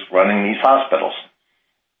contractors, running these hospitals?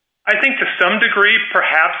 I think to some degree,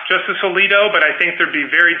 perhaps, Justice Alito, but I think there'd be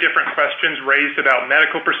very different questions raised about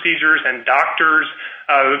medical procedures and doctors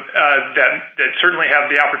that certainly have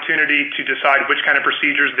the opportunity to decide which kind of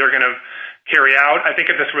procedures they're going to carry out. I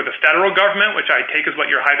think if this were the federal government, which I take as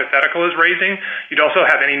what your hypothetical is raising, you'd also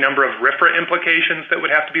have any number of RFRA implications that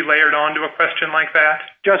would have to be layered onto a question like that.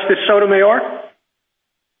 Justice Sotomayor?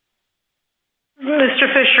 Mr.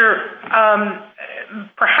 Fisher,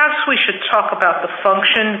 perhaps we should talk about the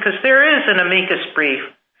function, because there is an amicus brief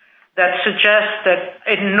that suggests that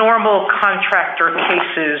in normal contractor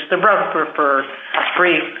cases, the Rutherford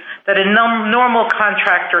brief, that in normal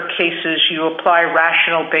contractor cases you apply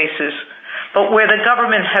rational basis, but where the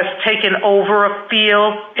government has taken over a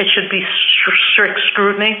field, it should be strict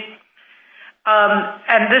scrutiny.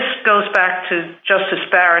 And this goes back to Justice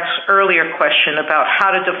Barrett's earlier question about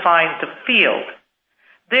how to define the field.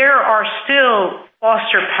 There are still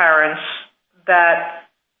foster parents that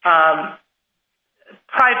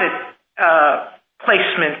private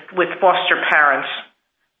placement with foster parents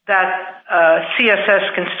that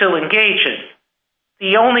CSS can still engage in.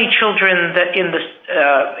 The only children that in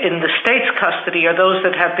the state's custody are those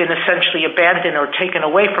that have been essentially abandoned or taken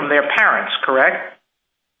away from their parents, correct?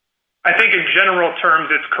 I think in general terms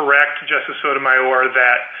it's correct, Justice Sotomayor,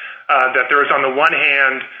 that there is on the one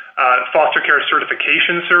hand foster care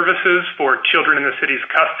certification services for children in the city's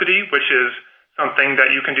custody, which is something that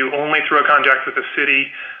you can do only through a contract with the city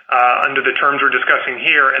under the terms we're discussing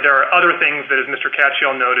here. And there are other things that, as Mr.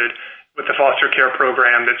 Katyal noted, with the foster care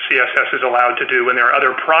program that CSS is allowed to do, and there are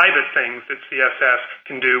other private things that CSS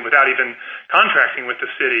can do without even contracting with the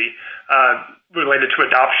city related to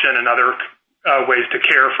adoption and other ways to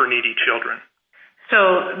care for needy children.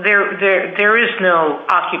 So there is no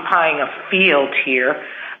occupying a field here,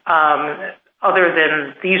 other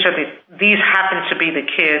than these happen to be the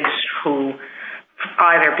kids who,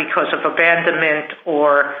 either because of abandonment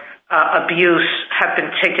or abuse, have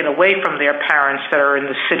been taken away from their parents that are in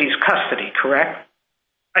the city's custody, correct?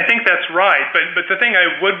 I think that's right, but the thing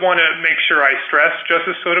I would want to make sure I stress,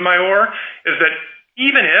 Justice Sotomayor, is that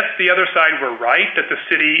even if the other side were right, that the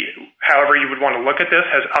city, however you would want to look at this,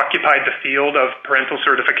 has occupied the field of parental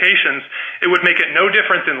certifications, it would make it no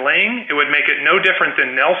different than Ling, it would make it no different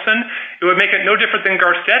than Nelson, it would make it no different than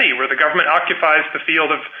Garcetti, where the government occupies the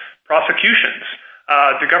field of prosecutions.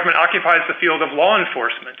 The government occupies the field of law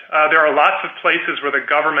enforcement. There are lots of places where the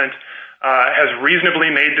government has reasonably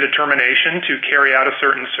made the determination to carry out a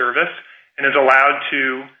certain service and is allowed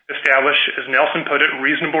to establish, as Nelson put it,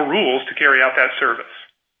 reasonable rules to carry out that service.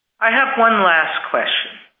 I have one last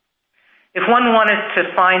question. If one wanted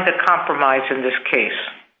to find a compromise in this case,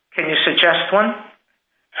 can you suggest one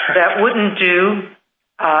that wouldn't do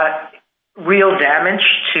real damage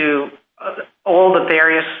to all the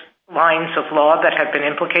various lines of law that have been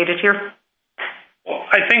implicated here? Well,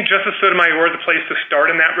 I think, Justice Sotomayor, the place to start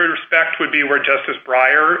in that respect would be where Justice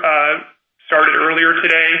Breyer started earlier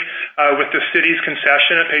today with the city's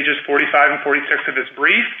concession at pages 45 and 46 of his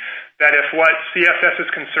brief, that if what CSS is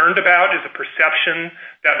concerned about is a perception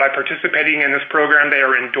that by participating in this program they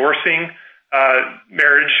are endorsing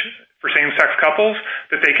marriage for same-sex couples,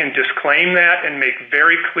 that they can disclaim that and make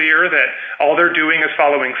very clear that all they're doing is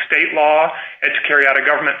following state law and to carry out a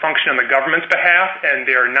government function on the government's behalf, and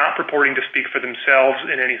they are not purporting to speak for themselves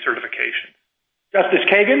in any certification. Justice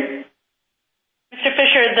Kagan? Mr.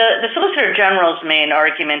 Fisher, the Solicitor General's main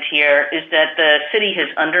argument here is that the city has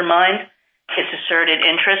undermined its asserted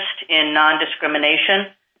interest in non-discrimination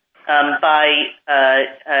by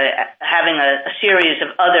having a series of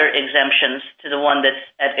other exemptions to the one that's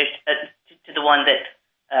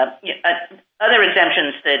other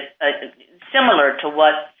exemptions that similar to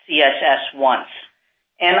what CSS wants.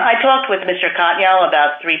 And I talked with Mr. Katyal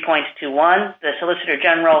about 3.21. The Solicitor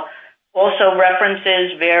General also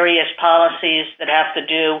references various policies that have to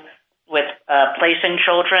do with placing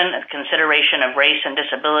children, consideration of race and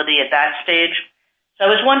disability at that stage. So I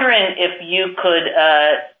was wondering if you could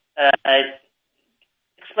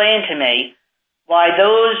explain to me why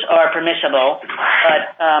those are permissible,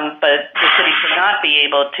 but the city should not be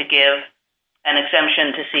able to give an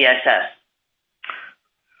exemption to CSS.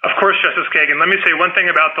 Of course, Justice Kagan. Let me say one thing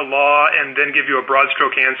about the law and then give you a broad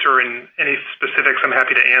stroke answer, and any specifics I'm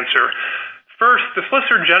happy to answer. First, the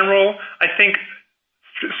Solicitor General, I think,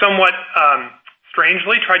 somewhat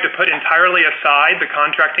strangely tried to put entirely aside the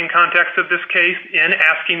contracting context of this case in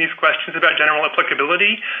asking these questions about general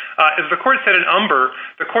applicability. As the court said in Umber,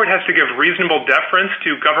 the court has to give reasonable deference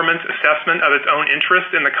to government's assessment of its own interest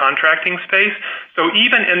in the contracting space. So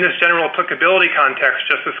even in this general applicability context,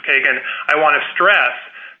 Justice Kagan, I want to stress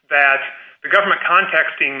that the government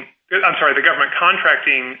contracting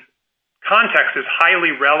context is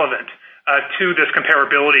highly relevant to this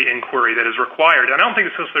comparability inquiry that is required. And I don't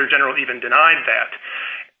think the Solicitor General even denied that.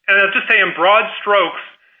 And I'll just say in broad strokes,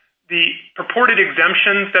 the purported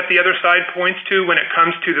exemptions that the other side points to when it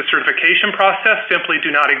comes to the certification process simply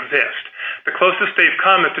do not exist. The closest they've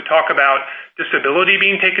come is to talk about disability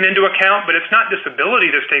being taken into account, but it's not disability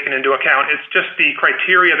that's taken into account. It's just the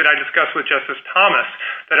criteria that I discussed with Justice Thomas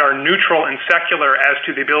that are neutral and secular as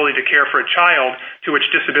to the ability to care for a child to which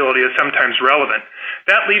disability is sometimes relevant.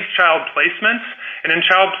 That leaves child placements, and in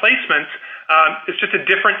child placements, it's just a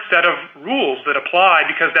different set of rules that apply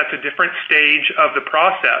because that's a different stage of the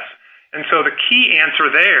process. And so the key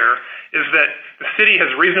answer there is that the city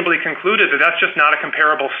has reasonably concluded that that's just not a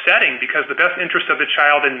comparable setting because the best interest of the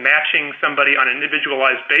child in matching somebody on an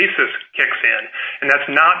individualized basis kicks in. And that's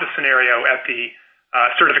not the scenario at the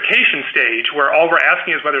certification stage, where all we're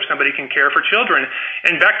asking is whether somebody can care for children.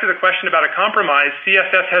 And back to the question about a compromise,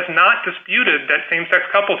 CSS has not disputed that same-sex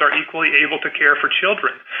couples are equally able to care for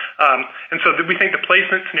children. And so we think the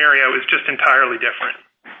placement scenario is just entirely different.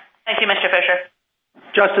 Thank you, Mr. Fisher.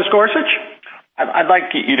 Justice Gorsuch? I'd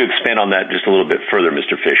like you to expand on that just a little bit further,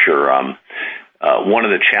 Mr. Fisher. One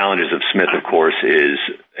of the challenges of Smith, of course, is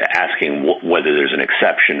asking whether there's an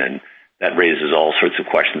exception, and that raises all sorts of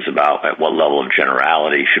questions about at what level of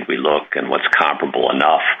generality should we look and what's comparable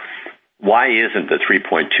enough. Why isn't the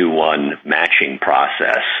 3.21 matching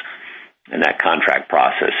process and that contract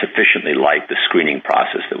process sufficiently like the screening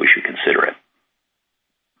process that we should consider it?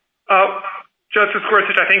 Justice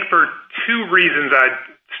Gorsuch, I think for two reasons I'd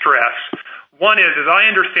stress. One is, as I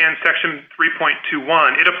understand Section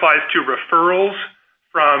 3.21, it applies to referrals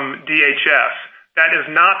from DHS. That is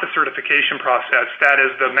not the certification process. That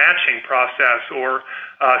is the matching process or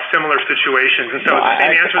similar situations. And so the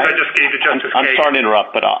same answer I just gave to Justice Kagan. I'm sorry to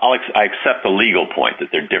interrupt, but I accept the legal point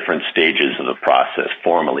that there are different stages of the process,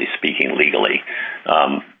 formally speaking, legally.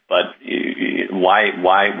 But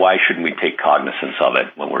why shouldn't we take cognizance of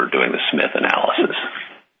it when we're doing the Smith analysis?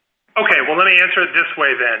 Okay, well, let me answer it this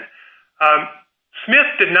way then. Smith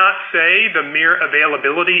did not say the mere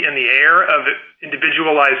availability in the air of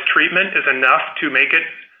individualized treatment is enough to make it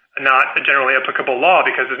not a generally applicable law,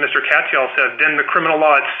 because as Mr. Katyal said, then the criminal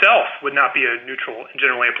law itself would not be a neutral and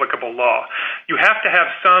generally applicable law. You have to have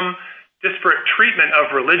some disparate treatment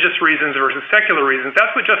of religious reasons versus secular reasons.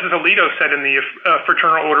 That's what Justice Alito said in the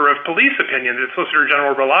Fraternal Order of Police opinion that the Solicitor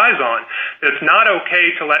General relies on. That it's not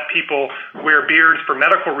okay to let people wear beards for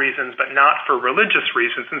medical reasons, but not for religious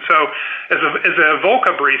reasons. And so, as a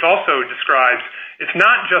Volca brief also describes, it's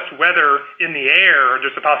not just whether in the air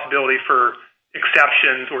there's a possibility for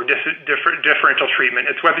exceptions or differential treatment.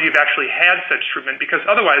 It's whether you've actually had such treatment, because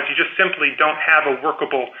otherwise you just simply don't have a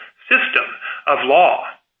workable system of law.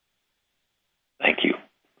 Thank you.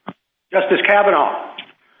 Justice Kavanaugh.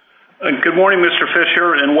 Good morning, Mr.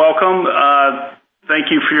 Fisher, and welcome. Thank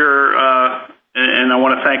you for your, and I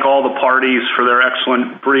want to thank all the parties for their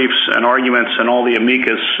excellent briefs and arguments and all the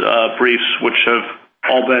amicus briefs, which have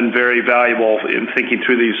all been very valuable in thinking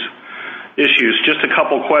through these issues. Just a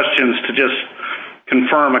couple questions to just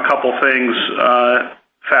confirm a couple things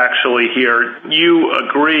factually here. You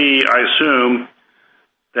agree, I assume,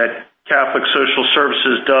 that Catholic Social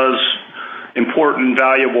Services does important,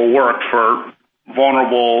 valuable work for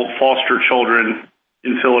vulnerable foster children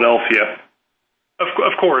in Philadelphia?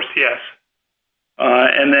 Of course, yes.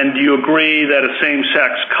 And then do you agree that a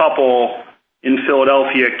same-sex couple in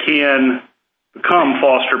Philadelphia can become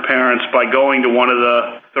foster parents by going to one of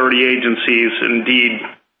the 30 agencies? Indeed,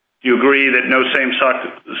 do you agree that no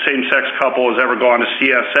same-sex couple has ever gone to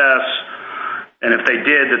CSS? And if they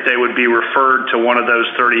did, that they would be referred to one of those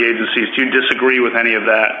 30 agencies? Do you disagree with any of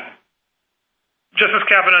that? Justice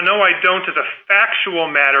Kavanaugh, no, I don't as a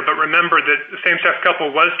factual matter, but remember that the same-sex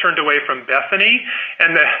couple was turned away from Bethany,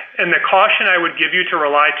 and the caution I would give you to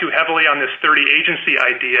rely too heavily on this 30-agency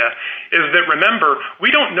idea is that, remember,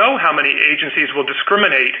 we don't know how many agencies will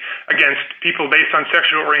discriminate against people based on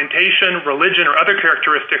sexual orientation, religion, or other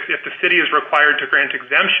characteristics if the city is required to grant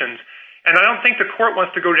exemptions. And I don't think the court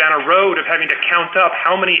wants to go down a road of having to count up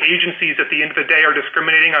how many agencies at the end of the day are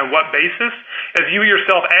discriminating on what basis. As you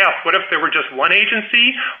yourself asked, what if there were just one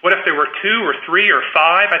agency? What if there were 2 or 3 or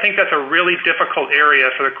 5? I think that's a really difficult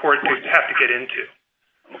area for the court to have to get into.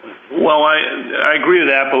 Well, I agree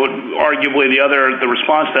with that, but arguably the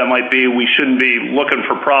response to that might be we shouldn't be looking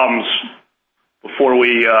for problems before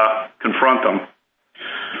we confront them.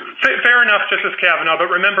 Fair enough, Justice Kavanaugh,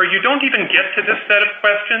 but remember, you don't even get to this set of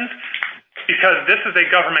questions because this is a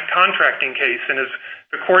government contracting case, and as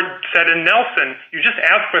the court said in Nelson, you just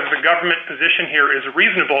ask whether the government position here is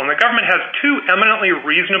reasonable, and the government has 2 eminently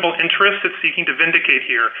reasonable interests it's seeking to vindicate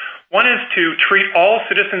here. One is to treat all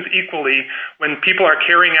citizens equally when people are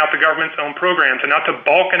carrying out the government's own programs and not to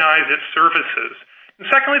balkanize its services. And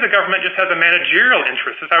secondly, the government just has a managerial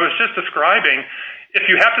interest. As I was just describing, if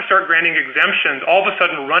you have to start granting exemptions, all of a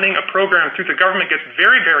sudden running a program through the government gets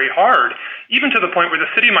very, very hard, even to the point where the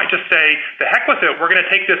city might just say, the heck with it, we're going to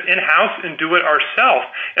take this in-house and do it ourselves.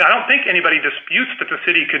 And I don't think anybody disputes that the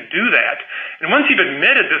city could do that. And once you've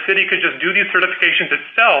admitted the city could just do these certifications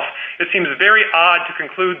itself, it seems very odd to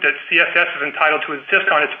conclude that CSS is entitled to insist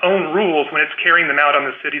on its own rules when it's carrying them out on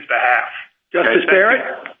the city's behalf. Justice Barrett?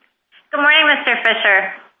 Good morning, Mr.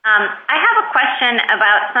 Fisher. I have a question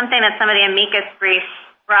about something that some of the amicus briefs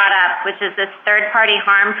brought up, which is this third-party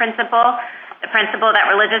harm principle, the principle that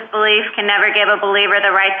religious belief can never give a believer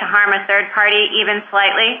the right to harm a third party, even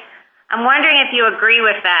slightly. I'm wondering if you agree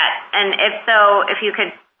with that, and if so, if you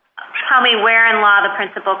could tell me where in law the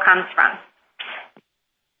principle comes from.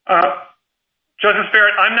 Justice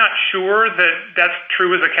Barrett, I'm not sure that that's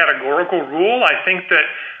true as a categorical rule. I think that,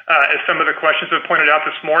 as some of the questions have pointed out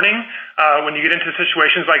this morning, when you get into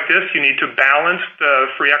situations like this, you need to balance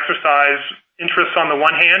the free exercise interests on the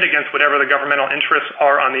one hand against whatever the governmental interests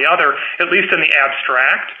are on the other, at least in the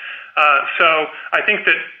abstract. So I think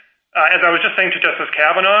that, as I was just saying to Justice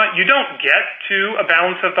Kavanaugh, you don't get to a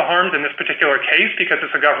balance of the harms in this particular case because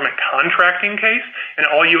it's a government contracting case, and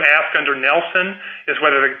all you ask under Nelson is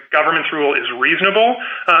whether the government's rule is reasonable.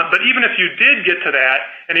 But even if you did get to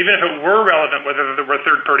that, and even if it were relevant whether there were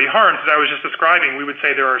third-party harms, as I was just describing, we would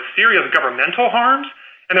say there are serious governmental harms,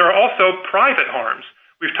 and there are also private harms.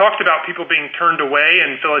 We've talked about people being turned away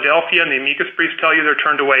in Philadelphia, and the amicus briefs tell you they're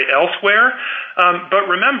turned away elsewhere. But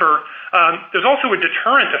remember, there's also a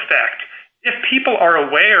deterrent effect. If people are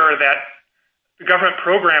aware that the government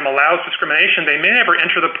program allows discrimination, they may never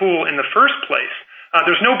enter the pool in the first place.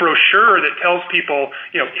 There's no brochure that tells people,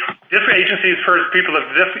 this agency is for people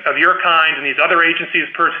of your kind, and these other agencies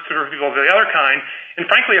for people of the other kind. And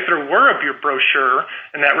frankly, if there were a brochure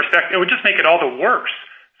in that respect, it would just make it all the worse.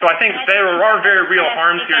 So I think there are very real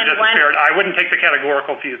harms here, Justice Barrett. I wouldn't take the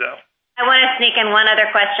categorical view, though. I want to sneak in one other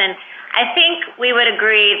question. I think we would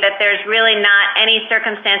agree that there's really not any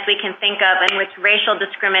circumstance we can think of in which racial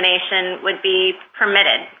discrimination would be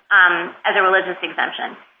permitted as a religious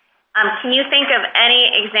exemption. Can you think of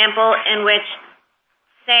any example in which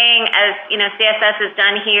saying, as CSS has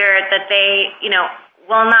done here, that they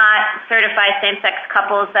will not certify same-sex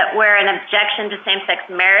couples that where an objection to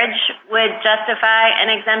same-sex marriage would justify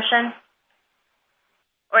an exemption?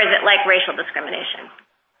 Or is it like racial discrimination?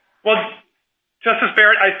 Well, Justice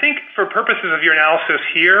Barrett, I think for purposes of your analysis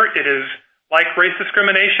here, it is like race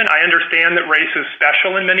discrimination. I understand that race is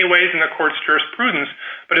special in many ways in the court's jurisprudence,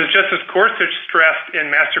 but as Justice Gorsuch stressed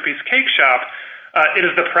in Masterpiece Cake Shop, it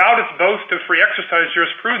is the proudest boast of free exercise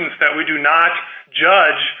jurisprudence that we do not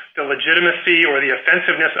judge the legitimacy or the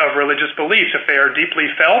offensiveness of religious beliefs if they are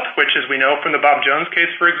deeply felt, which, as we know from the Bob Jones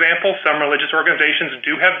case, for example, some religious organizations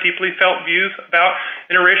do have deeply felt views about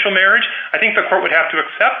interracial marriage. I think the court would have to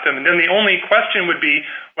accept them. And then the only question would be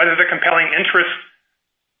whether the compelling interest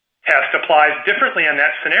test applies differently in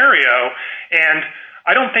that scenario. And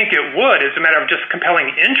I don't think it would. It's a matter of just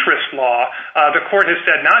compelling interest law. The court has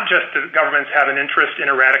said not just that governments have an interest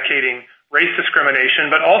in eradicating race discrimination,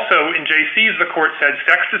 but also in JC's, the court said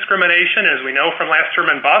sex discrimination. As we know from last term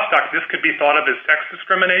in Bostock, this could be thought of as sex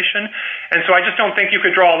discrimination. And so I just don't think you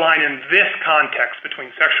could draw a line in this context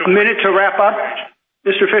between sexual... A minute to wrap up.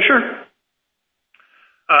 Mr. Fisher?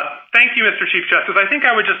 Thank you, Mr. Chief Justice. I think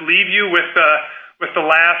I would just leave you with the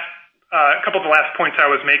last a couple of the last points I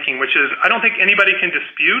was making, which is I don't think anybody can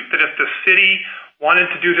dispute that if the city wanted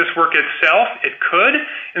to do this work itself, it could.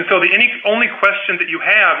 And so the only question that you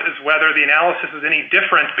have is whether the analysis is any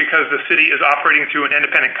different because the city is operating through an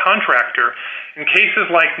independent contractor. In cases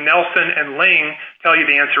like Nelson and Ling tell you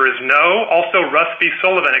the answer is no. Also, Russ v.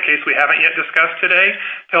 Sullivan, a case we haven't yet discussed today,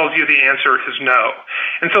 tells you the answer is no.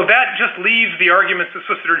 And so that just leaves the arguments the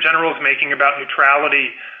Solicitor General is making about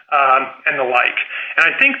neutrality and the like. And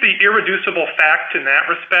I think the irreducible fact in that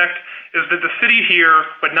respect is that the city here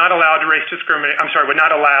would not allow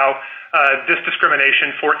this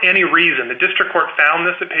discrimination for any reason. The district court found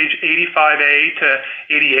this at page 85A to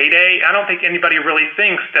 88A. I don't think anybody really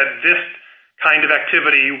thinks that this kind of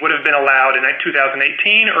activity would have been allowed in 2018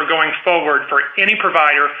 or going forward for any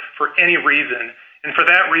provider for any reason. And for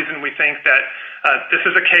that reason, we think that this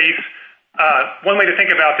is a case. One way to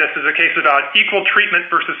think about this is a case about equal treatment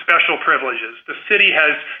versus special privileges. The city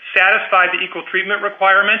has satisfied the equal treatment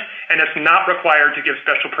requirement, and it's not required to give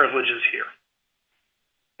special privileges here.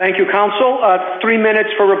 Thank you, counsel. 3 minutes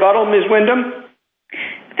for rebuttal. Ms. Windham?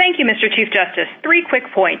 Thank you, Mr. Chief Justice. 3 quick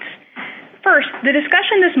points. First, the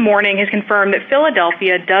discussion this morning has confirmed that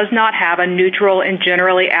Philadelphia does not have a neutral and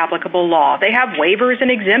generally applicable law. They have waivers and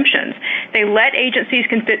exemptions. They let agencies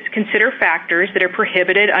consider factors that are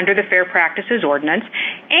prohibited under the Fair Practices Ordinance,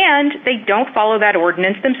 and they don't follow that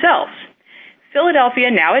ordinance themselves. Philadelphia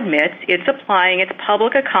now admits it's applying its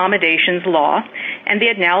public accommodations law, and the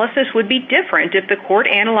analysis would be different if the court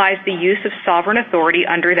analyzed the use of sovereign authority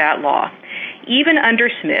under that law. Even under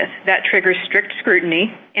Smith, that triggers strict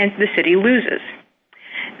scrutiny, and the city loses.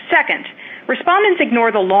 Second, respondents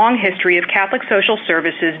ignore the long history of Catholic Social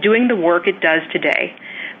Services doing the work it does today,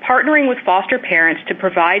 partnering with foster parents to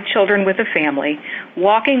provide children with a family,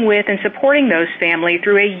 walking with and supporting those families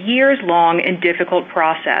through a years-long and difficult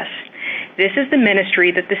process. This is the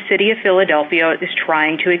ministry that the city of Philadelphia is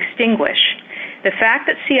trying to extinguish. The fact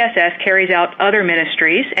that CSS carries out other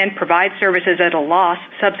ministries and provides services at a loss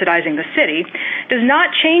subsidizing the city does not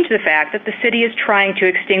change the fact that the city is trying to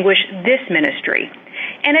extinguish this ministry.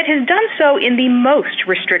 And it has done so in the most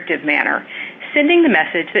restrictive manner, sending the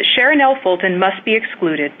message that Sharon L. Fulton must be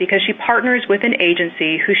excluded because she partners with an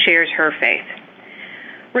agency who shares her faith.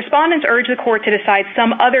 Respondents urge the court to decide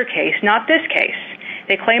some other case, not this case.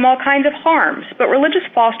 They claim all kinds of harms, but religious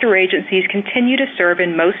foster agencies continue to serve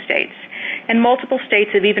in most states, and multiple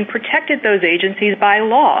states have even protected those agencies by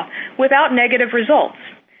law without negative results.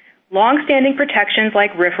 Long-standing protections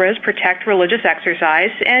like RFRAs protect religious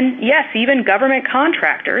exercise, and yes, even government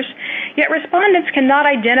contractors, yet respondents cannot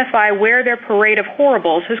identify where their parade of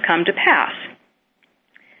horribles has come to pass.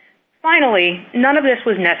 Finally, none of this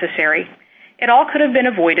was necessary. It all could have been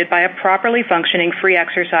avoided by a properly functioning free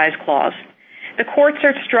exercise clause. The courts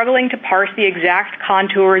are struggling to parse the exact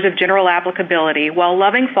contours of general applicability while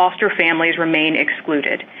loving foster families remain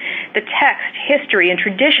excluded. The text, history, and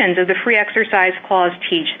traditions of the Free Exercise Clause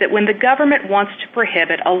teach that when the government wants to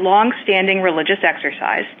prohibit a long-standing religious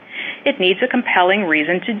exercise, it needs a compelling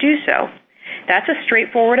reason to do so. That's a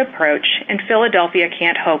straightforward approach, and Philadelphia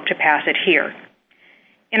can't hope to pass it here.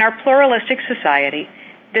 In our pluralistic society,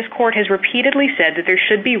 this court has repeatedly said that there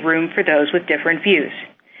should be room for those with different views.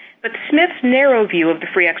 But Smith's narrow view of the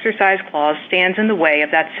Free Exercise Clause stands in the way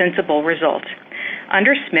of that sensible result.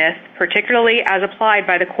 Under Smith, particularly as applied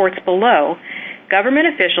by the courts below, government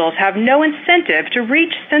officials have no incentive to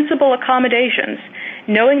reach sensible accommodations,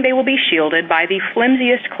 knowing they will be shielded by the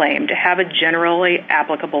flimsiest claim to have a generally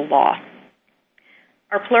applicable law.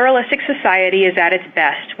 Our pluralistic society is at its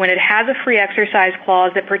best when it has a free exercise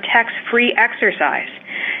clause that protects free exercise,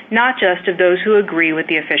 not just of those who agree with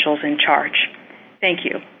the officials in charge. Thank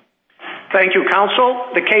you. Thank you, counsel.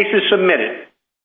 The case is submitted.